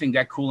seen anything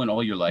that cool in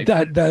all your life?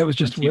 That was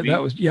just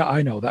that was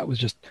I know that was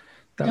just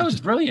that was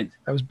brilliant.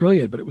 That was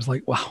brilliant, but it was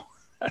like, wow.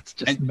 That's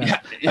just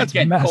that's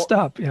again, messed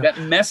up. Yeah. That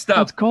messed up.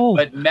 That's cold.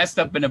 But messed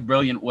up in a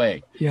brilliant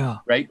way. Yeah.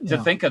 Right? Yeah.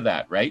 To think of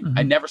that, right?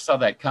 I never saw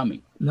that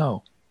coming.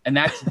 No. And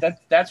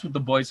that's what the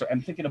boys are.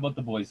 I'm thinking about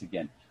the boys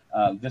again.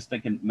 Just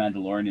thinking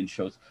Mandalorian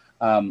shows.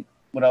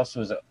 What else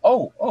was it?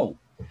 Oh.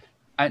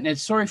 And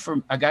sorry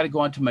I got to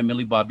go on to my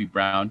Millie Bobby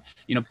Brown.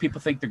 You know, people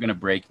think they're going to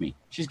break me.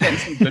 She's getting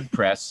some good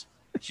press.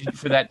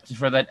 For that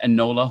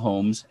Enola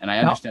Holmes, and I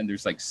understand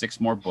there's like 6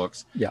 more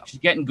books. Yeah, she's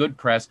getting good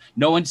press.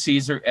 No one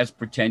sees her as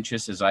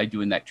pretentious as I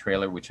do in that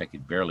trailer, which I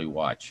could barely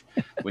watch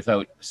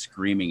without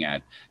screaming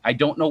at. I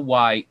don't know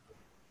why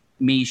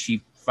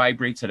she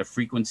vibrates at a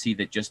frequency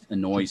that just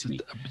annoys me.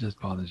 It just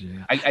bothers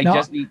you.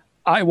 Yeah.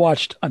 I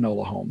watched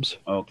Enola Holmes.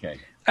 Okay.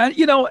 And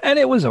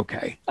it was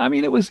okay. I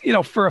mean, it was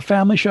for a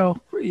family show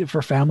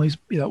for families.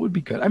 It would be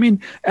good. I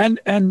mean,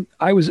 and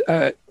I was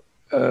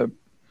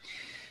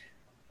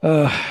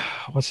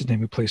what's his name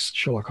who plays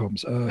Sherlock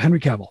Holmes?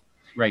 Henry Cavill.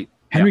 Right.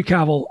 Henry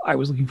Cavill. I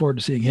was looking forward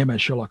to seeing him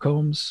as Sherlock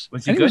Holmes.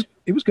 Was he good?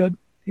 He was good.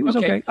 He was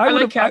okay.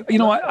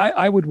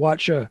 I would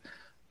watch a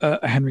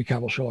Henry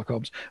Cavill Sherlock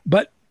Holmes,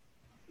 but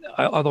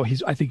although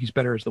I think he's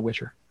better as The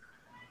Witcher.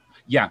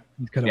 Yeah.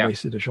 He's kind of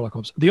wasted as Sherlock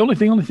Holmes. The only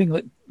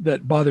thing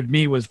that bothered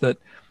me was that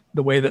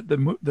the way that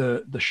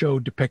the show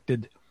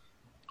depicted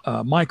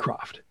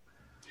Mycroft.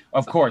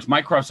 Of course,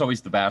 Mycroft's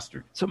always the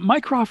bastard. So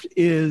Mycroft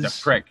is the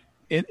prick.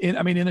 In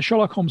the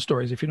Sherlock Holmes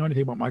stories, if you know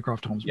anything about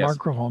Mycroft Holmes,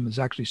 Mycroft Holmes is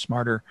actually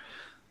smarter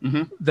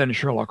than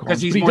Sherlock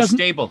Holmes. Because he's more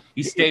stable.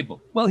 He's stable.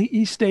 Well,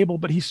 he's stable,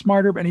 but he's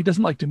smarter, and he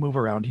doesn't like to move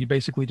around. He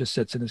basically just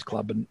sits in his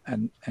club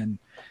and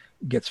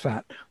gets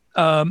fat.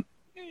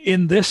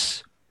 In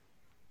this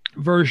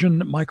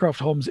version, Mycroft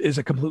Holmes is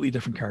a completely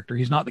different character.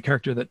 He's not the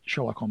character that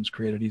Sherlock Holmes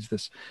created. He's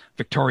this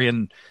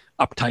Victorian,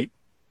 uptight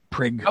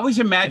prig. I always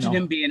imagine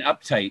him being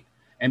uptight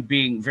and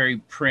being very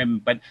prim,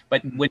 but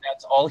when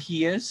that's all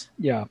he is.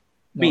 Yeah.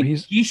 No, I mean,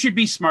 he should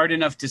be smart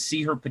enough to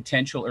see her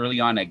potential early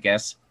on, I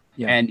guess.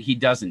 Yeah. And he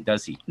doesn't,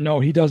 does he? No,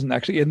 he doesn't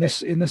actually. In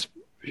this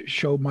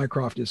show,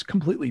 Mycroft is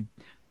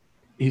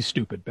he's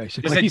stupid,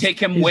 basically. Does it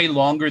take him way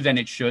longer than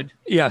it should?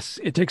 Yes,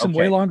 it takes him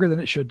way longer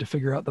than it should to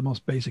figure out the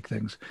most basic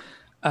things.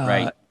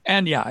 Right.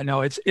 And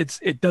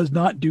it does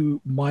not do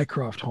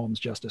Mycroft Holmes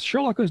justice.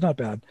 Sherlock is not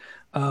bad.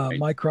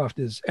 Mycroft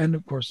is, and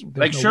of course,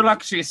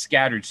 Sherlock's just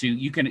scattered, so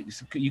you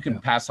can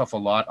pass off a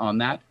lot on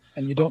that.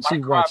 And you don't see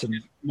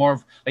Watson. More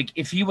of like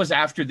if he was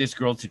after this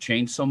girl to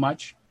change so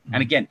much. And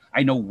again,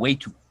 I know way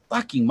too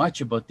fucking much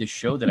about this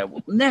show that I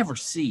will never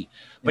see.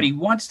 But he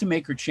wants to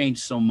make her change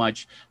so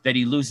much that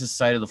he loses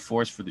sight of the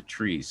forest for the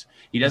trees.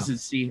 He doesn't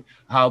see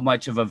how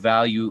much of a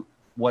value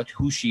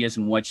who she is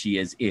and what she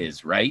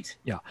is, right?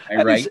 Yeah.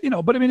 Right.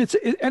 But I mean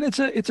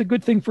it's a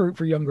good thing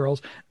for young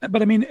girls.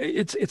 But I mean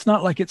it's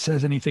not like it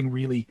says anything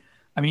really.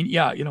 I mean,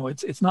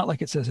 it's not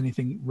like it says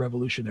anything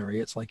revolutionary.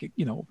 It's like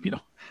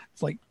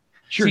it's like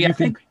sure,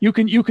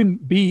 you can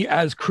be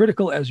as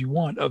critical as you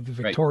want of the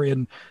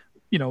Victorian,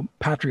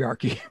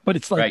 patriarchy, but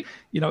it's like,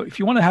 if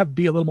you want to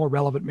be a little more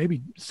relevant,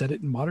 maybe set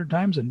it in modern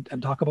times and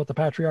talk about the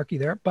patriarchy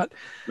there. But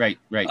right.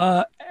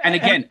 And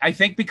again, I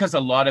think because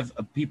a lot of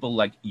people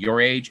like your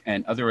age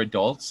and other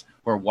adults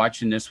who are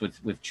watching this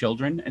with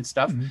children and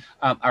stuff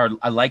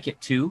I like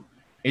it too.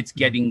 It's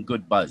getting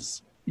good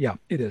buzz. Yeah,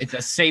 it is. It's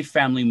a safe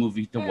family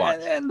movie to watch.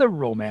 And the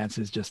romance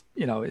is just,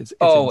 it's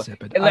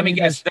insipid. Let me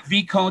guess, the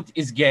Vicomte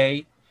is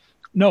gay.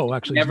 No,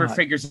 actually, never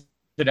figures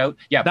it out.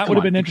 Yeah, that would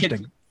have been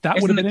interesting. That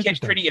would have been interesting. Isn't the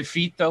kid pretty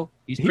effete though?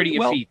 He's pretty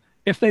effete.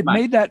 If they'd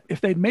made that,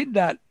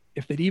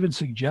 if they'd even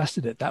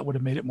suggested it, that would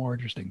have made it more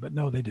interesting. But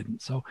no, they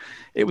didn't. So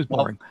it was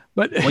boring.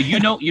 But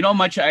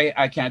much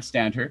I can't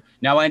stand her.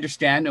 Now I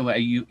understand.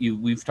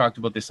 We've talked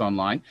about this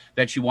online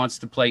that she wants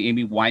to play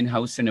Amy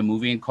Winehouse in a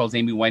movie and calls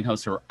Amy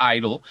Winehouse her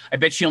idol. I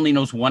bet she only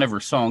knows one of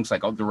her songs,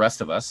 like all the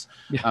rest of us.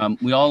 Yeah.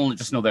 We all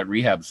just know that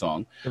Rehab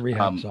song. The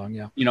Rehab song,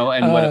 yeah.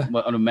 And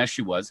what a mess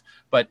she was.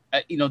 But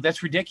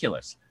that's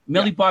ridiculous.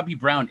 Millie Bobby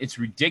Brown, it's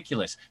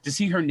ridiculous to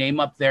see her name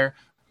up there.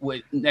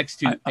 next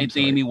to I'm the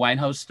sorry. Amy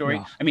Winehouse story.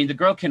 No. I mean, the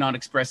girl cannot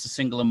express a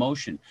single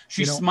emotion.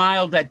 She You know-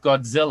 smiled at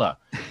Godzilla,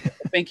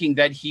 thinking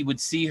that he would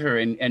see her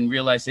and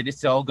realize that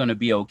it's all going to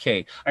be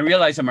okay. I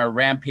realize I'm a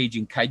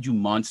rampaging kaiju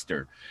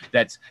monster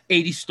that's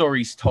 80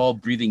 stories tall,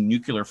 breathing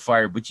nuclear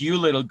fire. But you,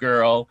 little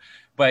girl,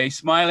 by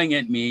smiling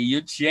at me,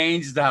 you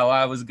changed how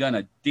I was going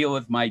to deal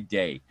with my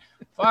day.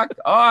 Fuck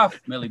off,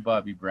 Millie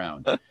Bobby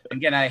Brown.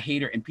 Again, I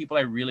hate her. And people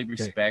I really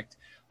respect,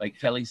 like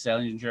Kelly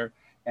Salinger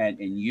and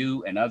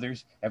you and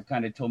others, have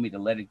kind of told me to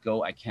let it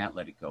go. I can't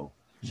let it go.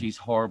 She's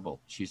horrible.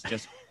 She's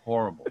just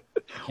horrible.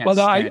 Can't Well,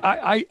 no, stand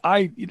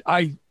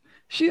her.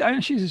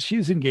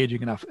 she's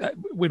engaging enough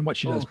in what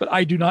she does, but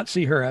I do not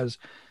see her as.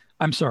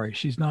 I'm sorry,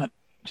 she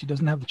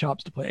doesn't have the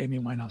chops to play Amy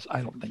Winehouse.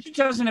 I don't think She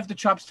doesn't have the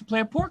chops to play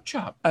a pork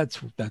chop.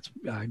 that's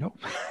I know.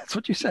 That's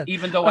what you said.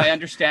 Even though I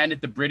understand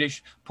that the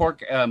British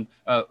Pork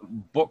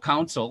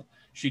Council,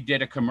 she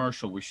did a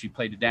commercial where she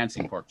played a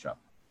dancing pork chop.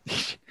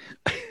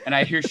 And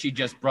I hear she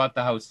just brought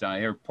the house down. I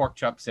hear pork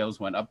chop sales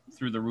went up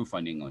through the roof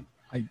on England.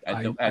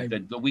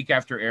 The week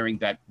after airing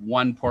that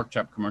one pork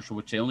chop commercial,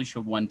 which they only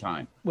showed one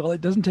time. Well,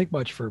 it doesn't take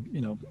much for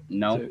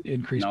to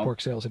increase No.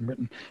 pork sales in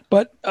Britain.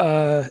 But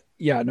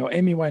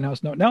Amy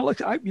Winehouse. No, now look,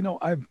 we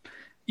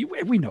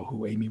know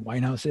who Amy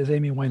Winehouse is.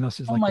 Amy Winehouse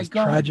is Oh like my this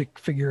God. tragic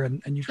figure,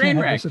 and you Train can't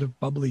have wreck. this sort of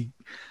bubbly.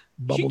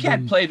 She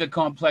can't play the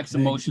complex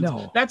emotions.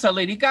 No. That's a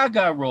Lady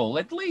Gaga role.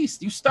 At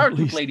least you start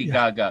with Lady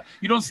Gaga.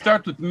 You don't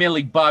start with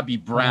Millie Bobby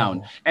Brown.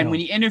 No, and no. when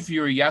you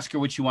interview her, you ask her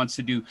what she wants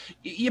to do.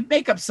 You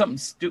make up something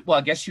stupid. Well,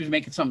 I guess she was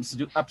making something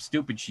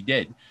stupid. She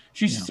did.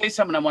 She should say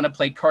something. I want to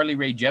play Carly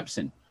Rae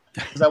Jepsen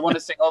because I want to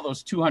sing all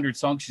those 200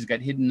 songs she's got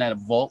hidden in a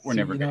vault. We're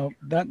never going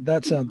to.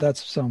 That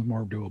sounds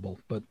more doable.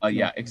 But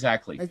Yeah,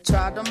 exactly. They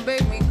tried to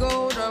make me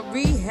go to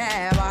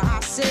rehab. I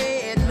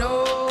said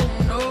no,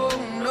 no,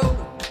 no.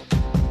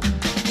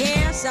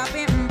 Yes, I've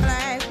been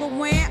black, but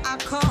when I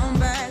come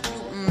back,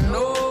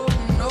 no,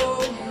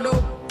 no,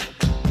 no.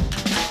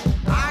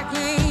 I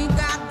ain't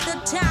got the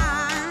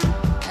time,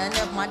 and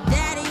if my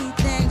daddy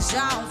thinks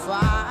I'm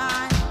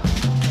fine,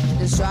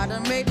 they try to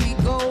make me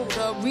go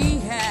to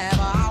rehab.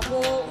 I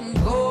won't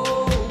go,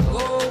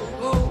 go,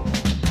 go.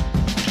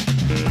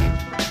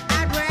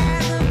 I'd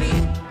rather be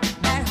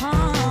at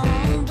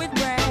home with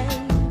Ray.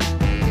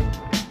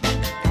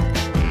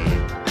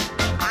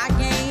 I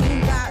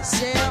ain't got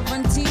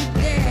 70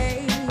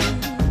 days.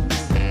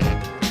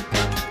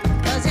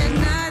 'Cause there's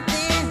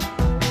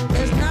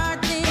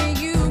nothing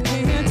you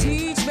can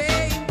teach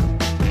me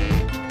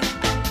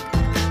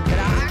that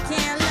I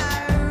can't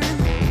learn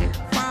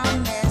from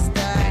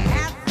Mr.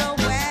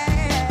 Hathaway.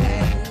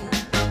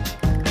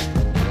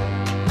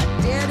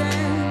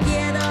 Didn't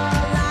get a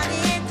lot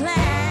in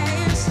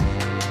class,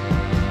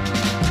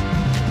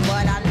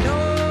 but I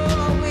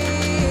know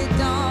it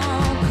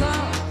don't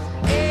come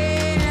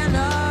in a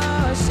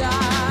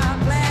shot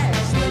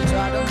glass. They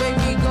try to make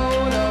me go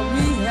to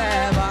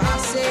rehab. I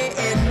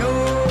said no,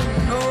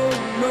 no,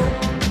 no.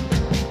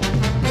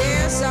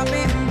 Yes, I've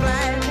been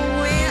black, but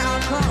when I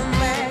come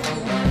back,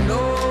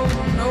 no,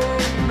 no,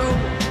 no.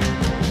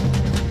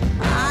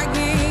 I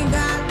ain't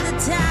got the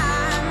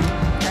time,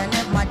 and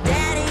if my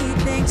daddy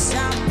thinks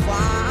I'm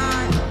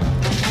fine,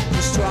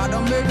 just try to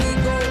make me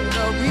go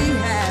to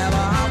rehab. I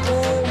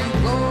won't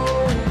go,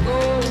 go,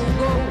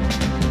 go.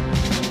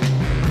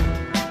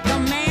 The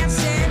man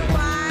said,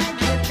 why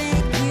do you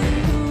think you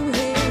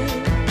hit?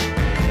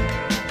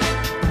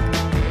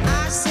 I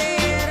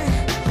said,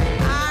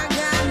 I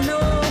got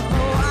no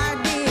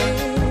idea.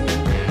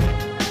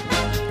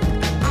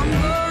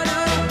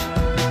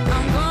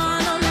 I'm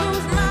gonna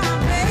lose my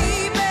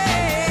baby.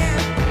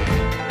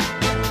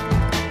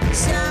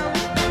 So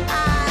I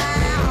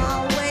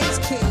always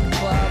keep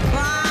a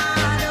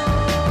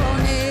bottle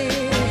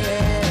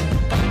near.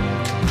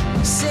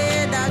 He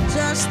said, I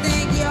just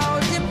think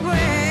you're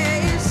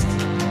depressed.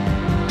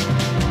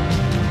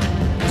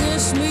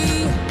 This me,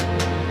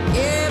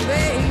 yeah,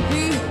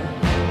 baby,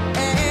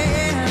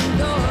 and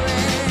go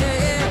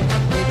ahead.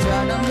 They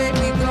try to make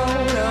me go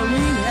to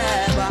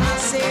rehab, but I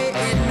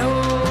said no,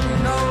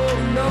 no,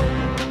 no.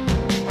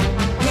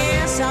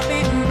 Yes, I've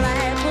been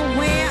black, but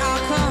when I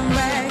come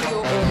back, you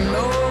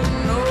no,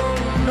 no,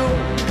 no.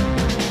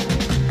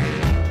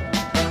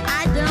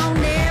 I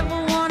don't ever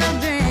wanna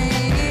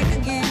drink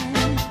again.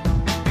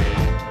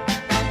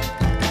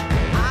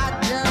 I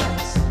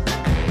just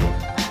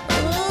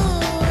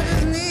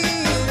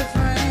need a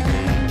friend.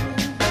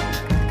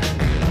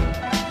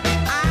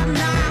 I'm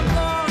not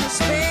gonna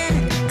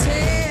spend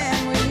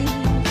 10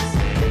 weeks.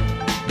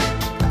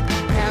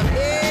 Have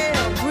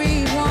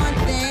everyone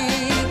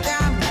think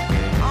I'm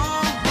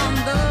on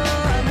the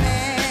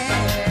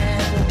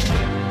man.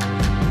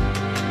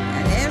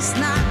 And it's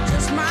not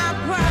just my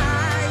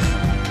pride.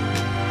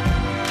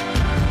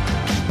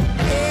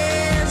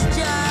 It's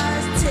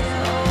just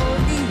till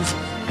these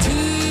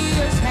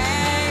tears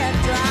had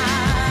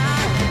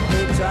dried.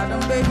 They try to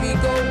make me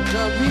go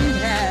to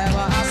rehab. I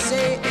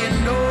say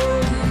no,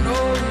 no,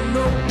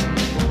 no.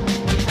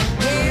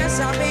 Yes,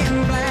 I've been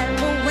black,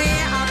 but when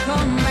I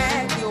come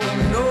back, you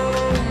no,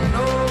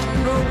 no,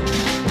 no.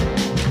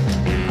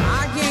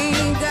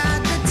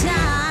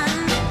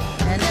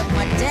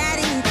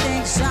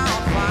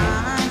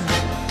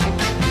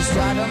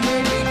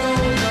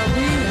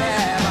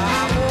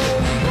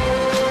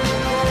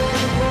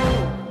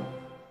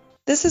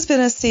 been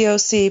a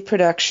COC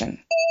production.